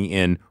pricing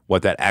in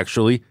what that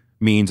actually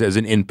means as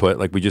an input,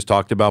 like we just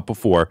talked about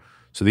before.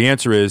 So the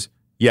answer is,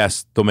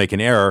 yes, they'll make an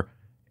error.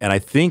 And I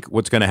think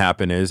what's going to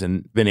happen is,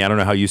 and Vinny, I don't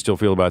know how you still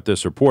feel about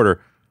this, or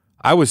Porter,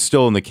 I was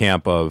still in the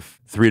camp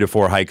of 3 to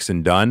 4 hikes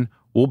and done.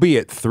 We'll be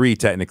at 3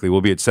 technically. We'll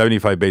be at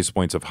 75 basis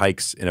points of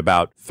hikes in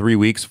about 3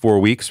 weeks, 4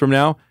 weeks from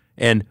now.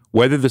 And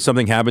whether there's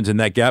something happens in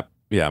that gap,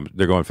 yeah,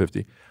 they're going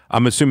 50.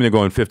 I'm assuming they're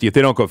going 50. If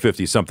they don't go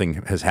 50, something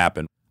has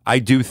happened. I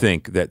do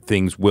think that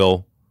things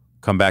will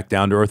come back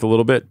down to earth a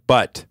little bit,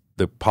 but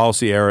the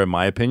policy error, in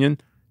my opinion,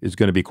 is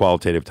going to be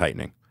qualitative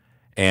tightening.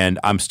 And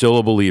I'm still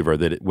a believer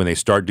that when they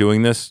start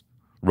doing this,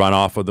 run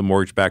off of the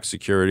mortgage-backed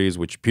securities,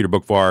 which Peter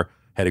Bookvar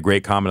had a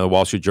great comment in the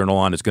Wall Street Journal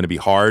on, it's going to be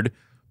hard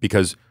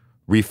because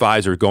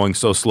refis are going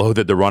so slow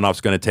that the runoff's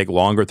going to take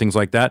longer, things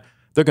like that.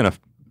 They're going to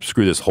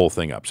screw this whole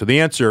thing up. So the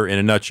answer in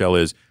a nutshell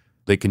is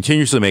they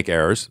continuously make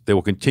errors. They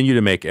will continue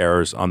to make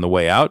errors on the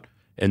way out.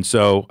 And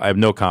so I have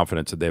no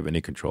confidence that they have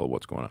any control of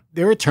what's going on.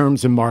 There are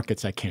terms in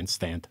markets I can't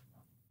stand.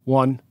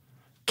 One,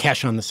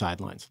 cash on the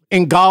sidelines.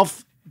 In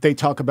golf, they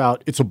talk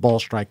about it's a ball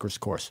striker's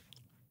course.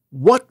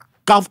 What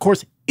golf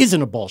course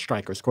isn't a ball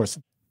striker's course?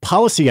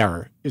 Policy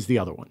error is the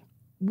other one.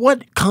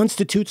 What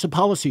constitutes a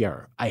policy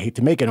error? I hate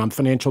to make it on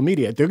financial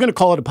media. They're going to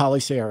call it a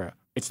policy error.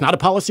 It's not a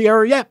policy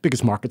error yet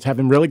because markets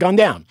haven't really gone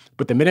down.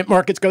 But the minute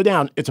markets go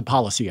down, it's a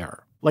policy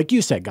error. Like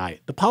you said, Guy,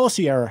 the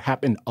policy error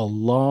happened a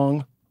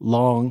long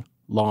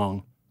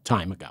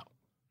time ago.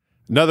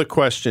 Another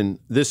question.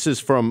 This is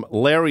from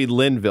Larry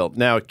Linville.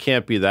 Now, it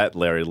can't be that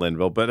Larry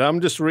Linville, but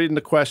I'm just reading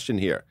the question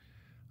here.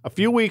 A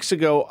few weeks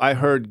ago, I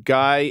heard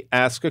Guy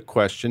ask a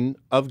question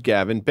of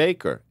Gavin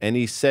Baker, and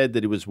he said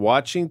that he was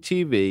watching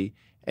TV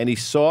and he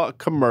saw a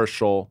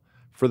commercial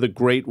for the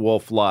Great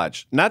Wolf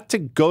Lodge. Not to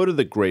go to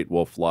the Great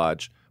Wolf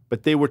Lodge,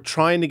 but they were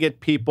trying to get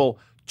people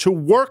to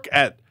work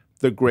at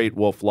the Great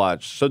Wolf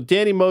Lodge. So,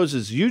 Danny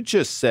Moses, you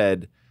just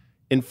said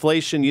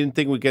inflation, you didn't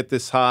think we'd get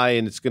this high,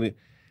 and it's going to...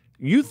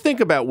 You think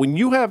about when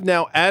you have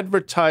now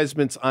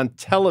advertisements on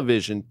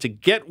television to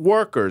get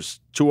workers,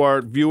 to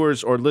our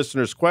viewers or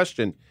listeners'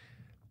 question,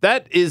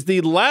 that is the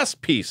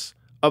last piece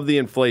of the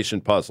inflation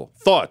puzzle.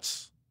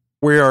 Thoughts?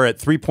 We are at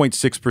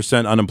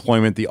 3.6%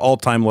 unemployment. The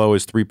all-time low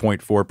is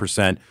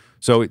 3.4%.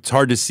 So it's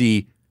hard to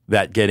see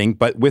that getting,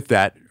 but with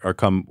that are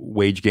come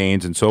wage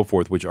gains and so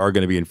forth, which are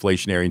going to be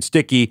inflationary and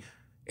sticky.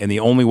 And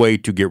the only way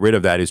to get rid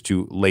of that is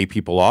to lay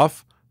people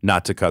off,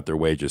 not to cut their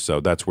wages.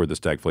 So that's where the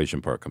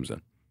stagflation part comes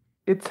in.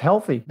 It's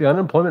healthy. The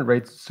unemployment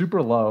rate's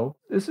super low.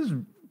 This is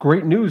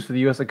great news for the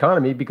U.S.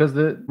 economy because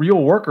the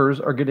real workers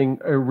are getting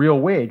a real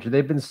wage.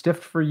 They've been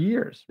stiffed for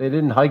years. They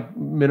didn't hike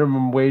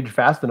minimum wage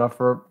fast enough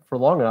for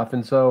long enough.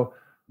 And so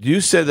you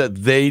said that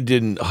they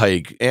didn't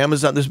hike.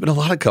 Amazon, there's been a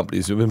lot of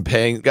companies who've been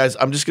paying. Guys,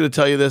 I'm just going to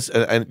tell you this,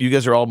 and you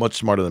guys are all much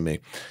smarter than me.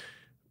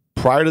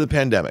 Prior to the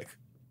pandemic,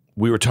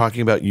 we were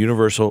talking about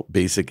universal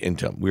basic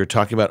income. We were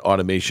talking about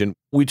automation.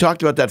 We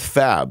talked about that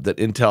fab that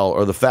Intel,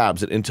 or the fabs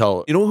that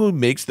Intel, you know who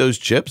makes those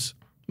chips?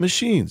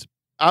 Machines.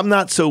 I'm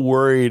not so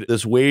worried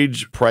this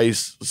wage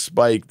price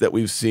spike that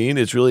we've seen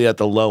is really at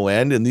the low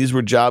end, and these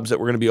were jobs that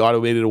were going to be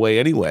automated away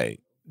anyway.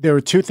 There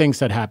were two things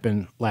that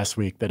happened last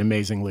week that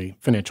amazingly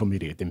financial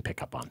media didn't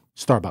pick up on.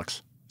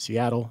 Starbucks,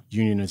 Seattle,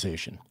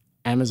 unionization.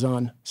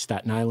 Amazon,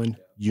 Staten Island,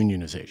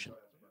 unionization.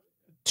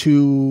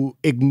 To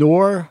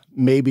ignore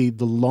maybe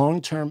the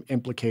long-term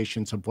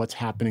implications of what's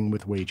happening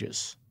with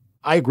wages.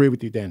 I agree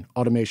with you, Dan.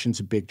 Automation's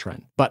a big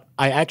trend. But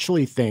I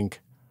actually think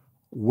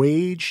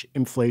wage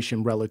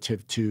inflation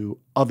relative to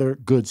other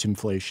goods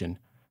inflation,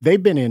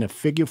 they've been in a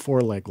figure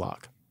four leg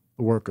lock,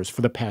 the workers,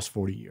 for the past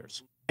 40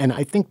 years. And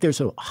I think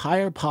there's a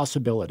higher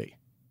possibility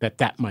that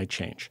that might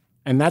change.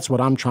 And that's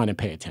what I'm trying to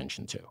pay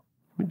attention to.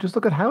 Just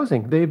look at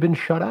housing. They've been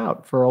shut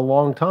out for a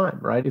long time,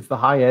 right? It's the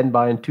high end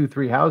buying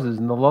 2-3 houses,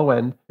 and the low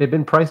end, they've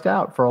been priced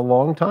out for a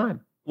long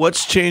time.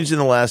 What's changed in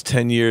the last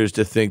 10 years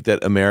to think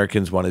that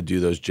Americans want to do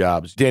those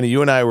jobs? Danny,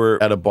 you and I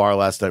were at a bar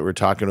last night. We were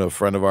talking to a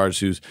friend of ours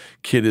whose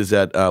kid is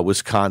at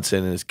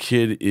Wisconsin, and his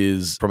kid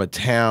is from a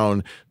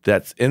town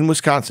that's in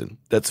Wisconsin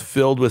that's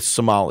filled with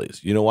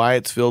Somalis. You know why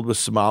it's filled with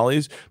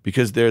Somalis?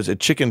 Because there's a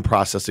chicken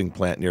processing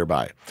plant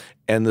nearby.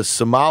 And the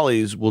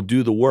Somalis will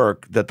do the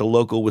work that the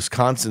local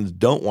Wisconsins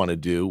don't want to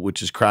do,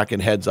 which is cracking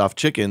heads off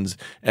chickens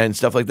and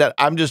stuff like that.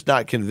 I'm just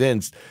not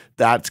convinced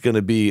that's going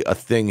to be a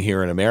thing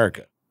here in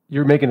America.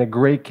 You're making a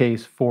great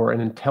case for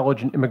an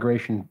intelligent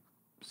immigration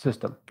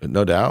system.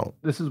 No doubt.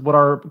 This is what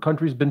our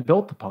country's been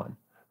built upon,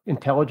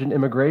 intelligent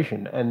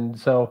immigration. And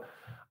so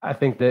I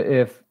think that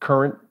if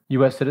current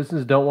U.S.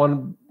 citizens don't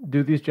want to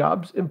do these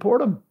jobs,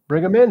 import them,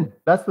 bring them in.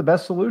 That's the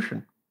best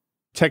solution.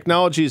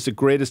 Technology is the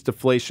greatest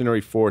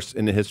deflationary force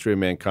in the history of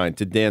mankind,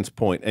 to Dan's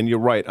point. And you're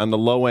right, on the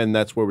low end,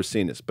 that's where we're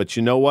seeing this. But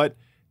you know what?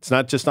 It's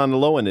not just on the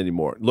low end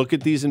anymore. Look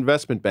at these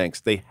investment banks.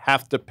 They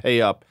have to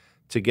pay up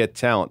to get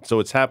talent. So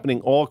it's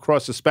happening all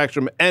across the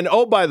spectrum. And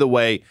oh, by the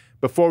way,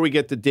 before we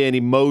get to Danny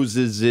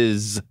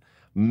Moses's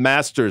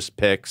Masters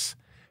picks,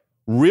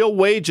 real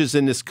wages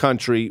in this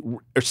country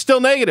are still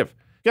negative.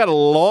 You got a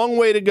long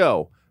way to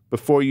go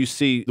before you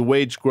see the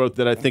wage growth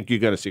that I think you're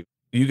going to see.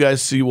 You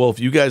guys see, Wolf,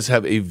 you guys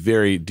have a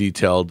very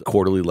detailed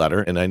quarterly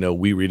letter, and I know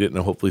we read it,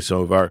 and hopefully some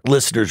of our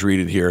listeners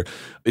read it here.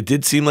 It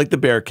did seem like the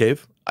bear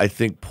cave. I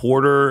think,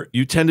 Porter,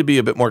 you tend to be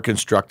a bit more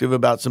constructive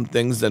about some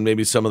things than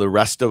maybe some of the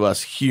rest of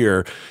us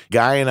here.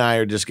 Guy and I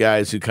are just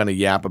guys who kind of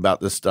yap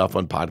about this stuff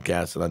on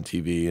podcasts and on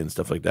TV and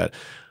stuff like that.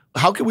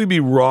 How can we be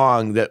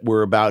wrong that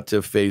we're about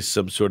to face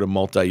some sort of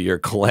multi-year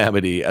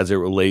calamity as it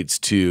relates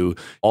to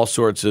all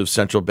sorts of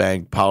central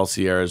bank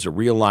policy errors, a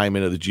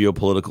realignment of the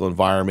geopolitical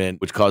environment,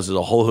 which causes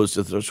a whole host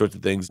of those sorts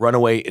of things,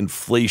 runaway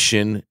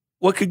inflation?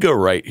 What could go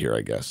right here,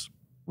 I guess?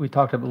 We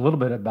talked a little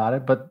bit about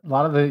it, but a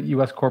lot of the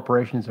U.S.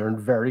 corporations are in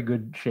very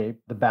good shape.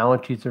 The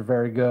balance sheets are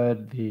very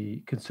good.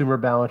 The consumer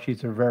balance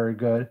sheets are very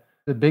good.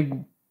 The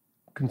big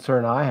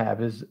concern I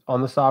have is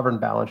on the sovereign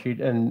balance sheet,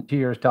 and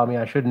Tiers tell me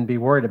I shouldn't be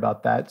worried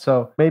about that.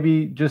 So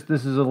maybe just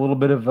this is a little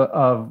bit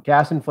of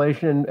gas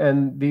inflation,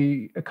 and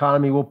the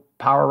economy will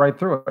power right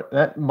through it.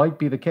 That might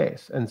be the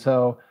case. And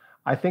so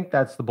I think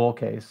that's the bull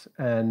case.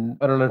 And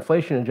on an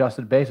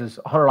inflation-adjusted basis,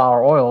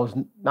 $100 oil is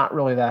not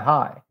really that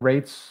high.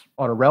 Rates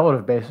on a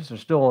relative basis are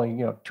still only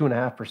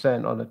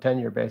 2.5% on a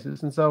 10-year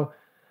basis. And so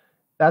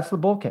that's the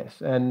bull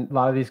case. And a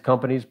lot of these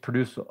companies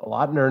produce a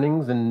lot in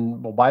earnings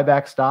and will buy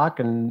back stock,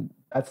 and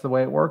that's the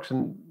way it works,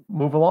 and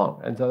move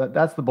along. And so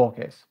that's the bull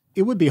case.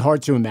 It would be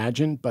hard to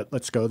imagine, but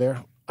let's go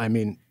there. I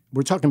mean,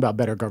 we're talking about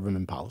better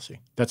government policy.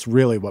 That's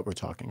really what we're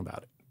talking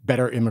about.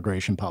 Better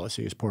immigration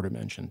policy, as Porter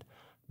mentioned.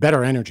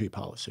 Better energy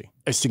policy.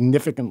 A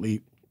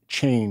significantly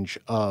change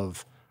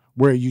of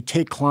where you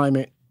take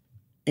climate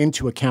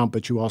into account,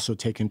 but you also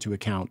take into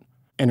account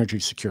energy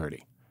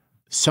security.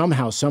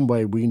 Somehow, some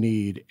way, we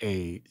need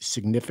a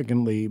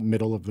significantly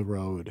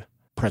middle-of-the-road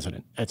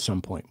president at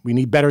some point. We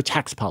need better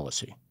tax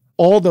policy.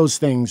 All those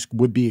things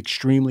would be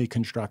extremely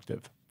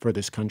constructive for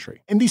this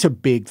country. And these are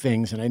big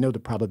things, and I know the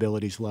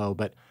probability is low,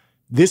 but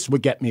this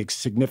would get me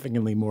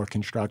significantly more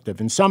constructive.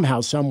 And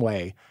somehow, some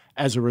way,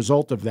 as a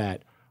result of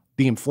that,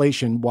 the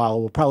inflation, while it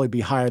will probably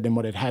be higher than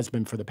what it has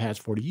been for the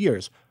past 40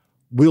 years,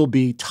 will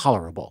be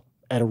tolerable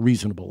at a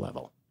reasonable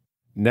level.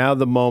 Now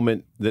the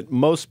moment that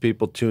most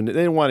people tune in,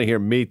 they didn't want to hear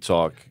me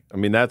talk. I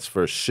mean, that's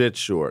for shit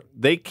sure.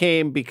 They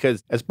came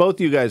because, as both of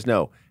you guys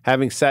know,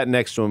 having sat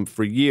next to him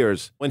for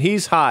years, when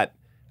he's hot,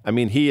 I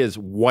mean, he is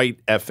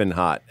white effing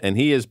hot. And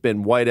he has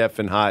been white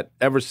effing hot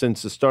ever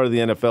since the start of the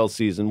NFL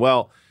season.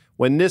 Well,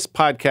 when this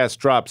podcast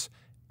drops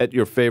at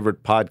your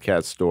favorite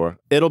podcast store,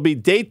 it'll be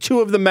day 2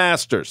 of the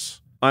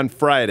Masters on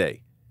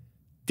Friday.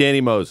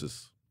 Danny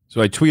Moses.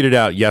 So I tweeted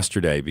out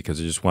yesterday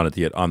because I just wanted to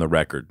get on the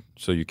record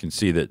so you can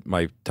see that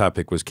my top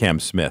pick was Cam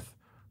Smith,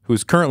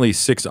 who's currently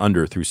 6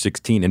 under through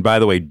 16. And by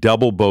the way,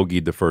 double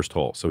bogeyed the first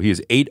hole. So he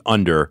is 8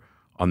 under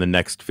on the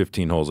next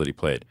 15 holes that he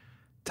played.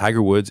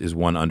 Tiger Woods is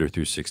 1 under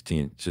through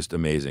 16. It's just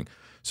amazing.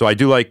 So I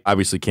do like,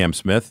 obviously, Cam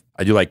Smith.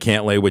 I do like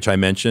Cantlay, which I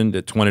mentioned,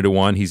 at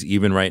 20-1. He's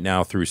even right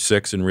now through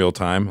 6 in real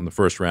time on the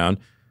first round.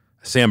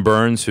 Sam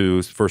Burns,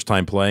 who's first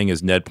time playing,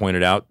 as Ned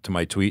pointed out to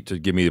my tweet to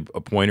give me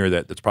a pointer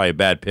that's probably a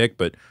bad pick,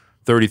 but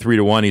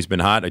 33-1, he's been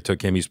hot. I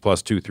took him. He's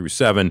 +2 through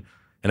 7.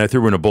 And I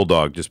threw in a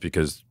Bulldog just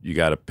because you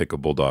got to pick a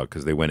Bulldog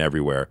because they win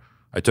everywhere.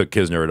 I took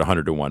Kisner at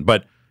 100-1.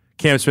 But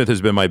Cam Smith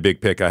has been my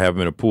big pick. I have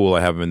him in a pool.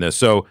 I have him in this.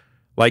 So,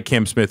 like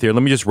Cam Smith here,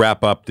 let me just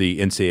wrap up the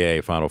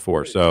NCAA Final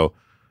Four. So,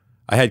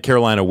 I had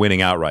Carolina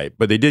winning outright,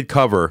 but they did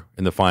cover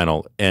in the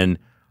final. And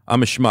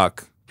I'm a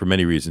schmuck for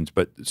many reasons,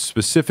 but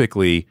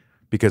specifically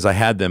because I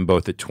had them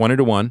both at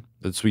 20-1,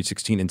 the Sweet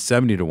 16, and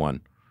 70-1 when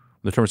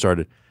the tournament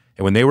started.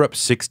 And when they were up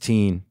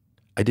 16,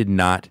 I did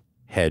not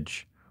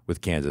hedge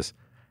with Kansas.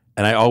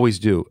 And I always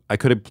do. I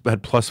could have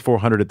had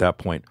 +400 at that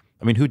point.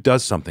 I mean, who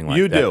does something like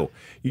that? You do.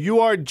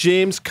 You are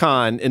James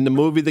Caan in the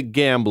movie The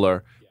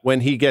Gambler when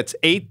he gets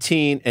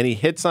 18 and he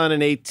hits on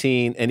an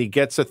 18 and he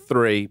gets a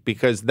 3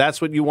 because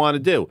that's what you want to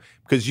do.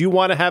 Because you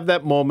want to have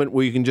that moment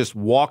where you can just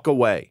walk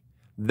away.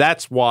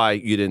 That's why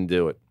you didn't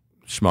do it.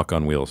 Schmuck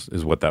on wheels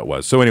is what that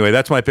was. So anyway,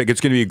 that's my pick.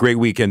 It's going to be a great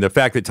weekend. The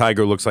fact that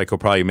Tiger looks like he'll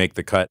probably make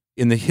the cut.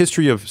 In the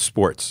history of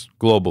sports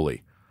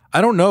globally,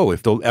 I don't know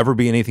if there'll ever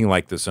be anything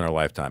like this in our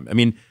lifetime. I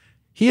mean,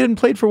 he hadn't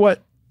played for,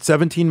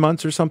 17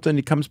 months or something?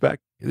 He comes back.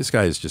 This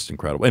guy is just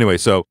incredible. Anyway,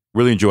 so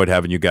really enjoyed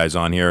having you guys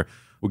on here.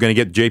 We're going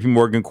to get JP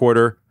Morgan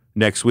quarter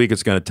next week.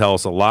 It's going to tell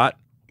us a lot.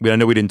 I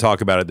know we didn't talk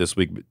about it this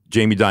week, but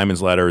Jamie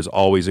Dimon's letter is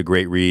always a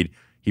great read.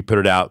 He put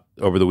it out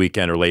over the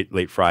weekend or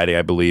late Friday,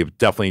 I believe.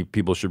 Definitely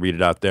people should read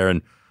it out there,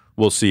 and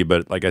we'll see.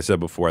 But like I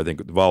said before, I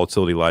think the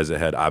volatility lies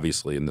ahead,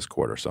 obviously, in this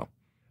quarter. So,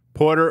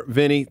 Porter,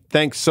 Vinny,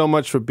 thanks so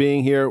much for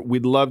being here. We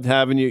loved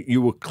having you.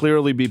 You will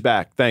clearly be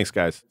back. Thanks,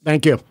 guys.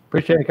 Thank you.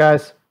 Appreciate it,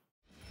 guys.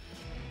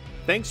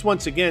 Thanks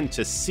once again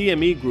to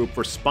CME Group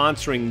for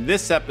sponsoring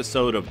this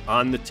episode of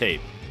On the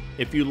Tape.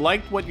 If you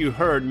liked what you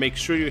heard, make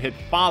sure you hit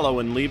follow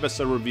and leave us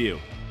a review.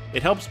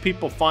 It helps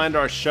people find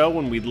our show,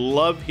 and we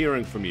love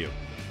hearing from you.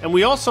 And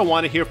we also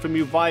want to hear from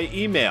you via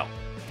email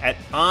at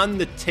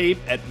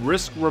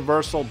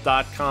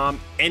onthetape@riskreversal.com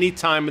any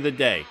time of the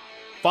day.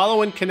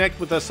 Follow and connect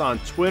with us on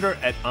Twitter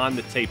at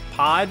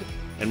OnTheTapePod,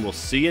 and we'll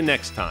see you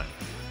next time.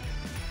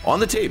 On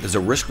the Tape is a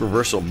Risk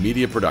Reversal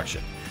media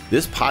production.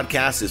 This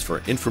podcast is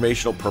for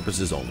informational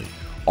purposes only.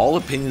 All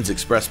opinions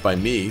expressed by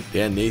me,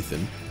 Dan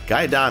Nathan,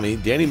 Guy Adami,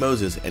 Danny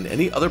Moses, and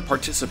any other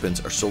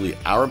participants are solely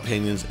our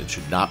opinions and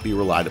should not be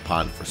relied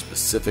upon for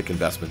specific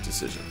investment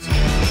decisions.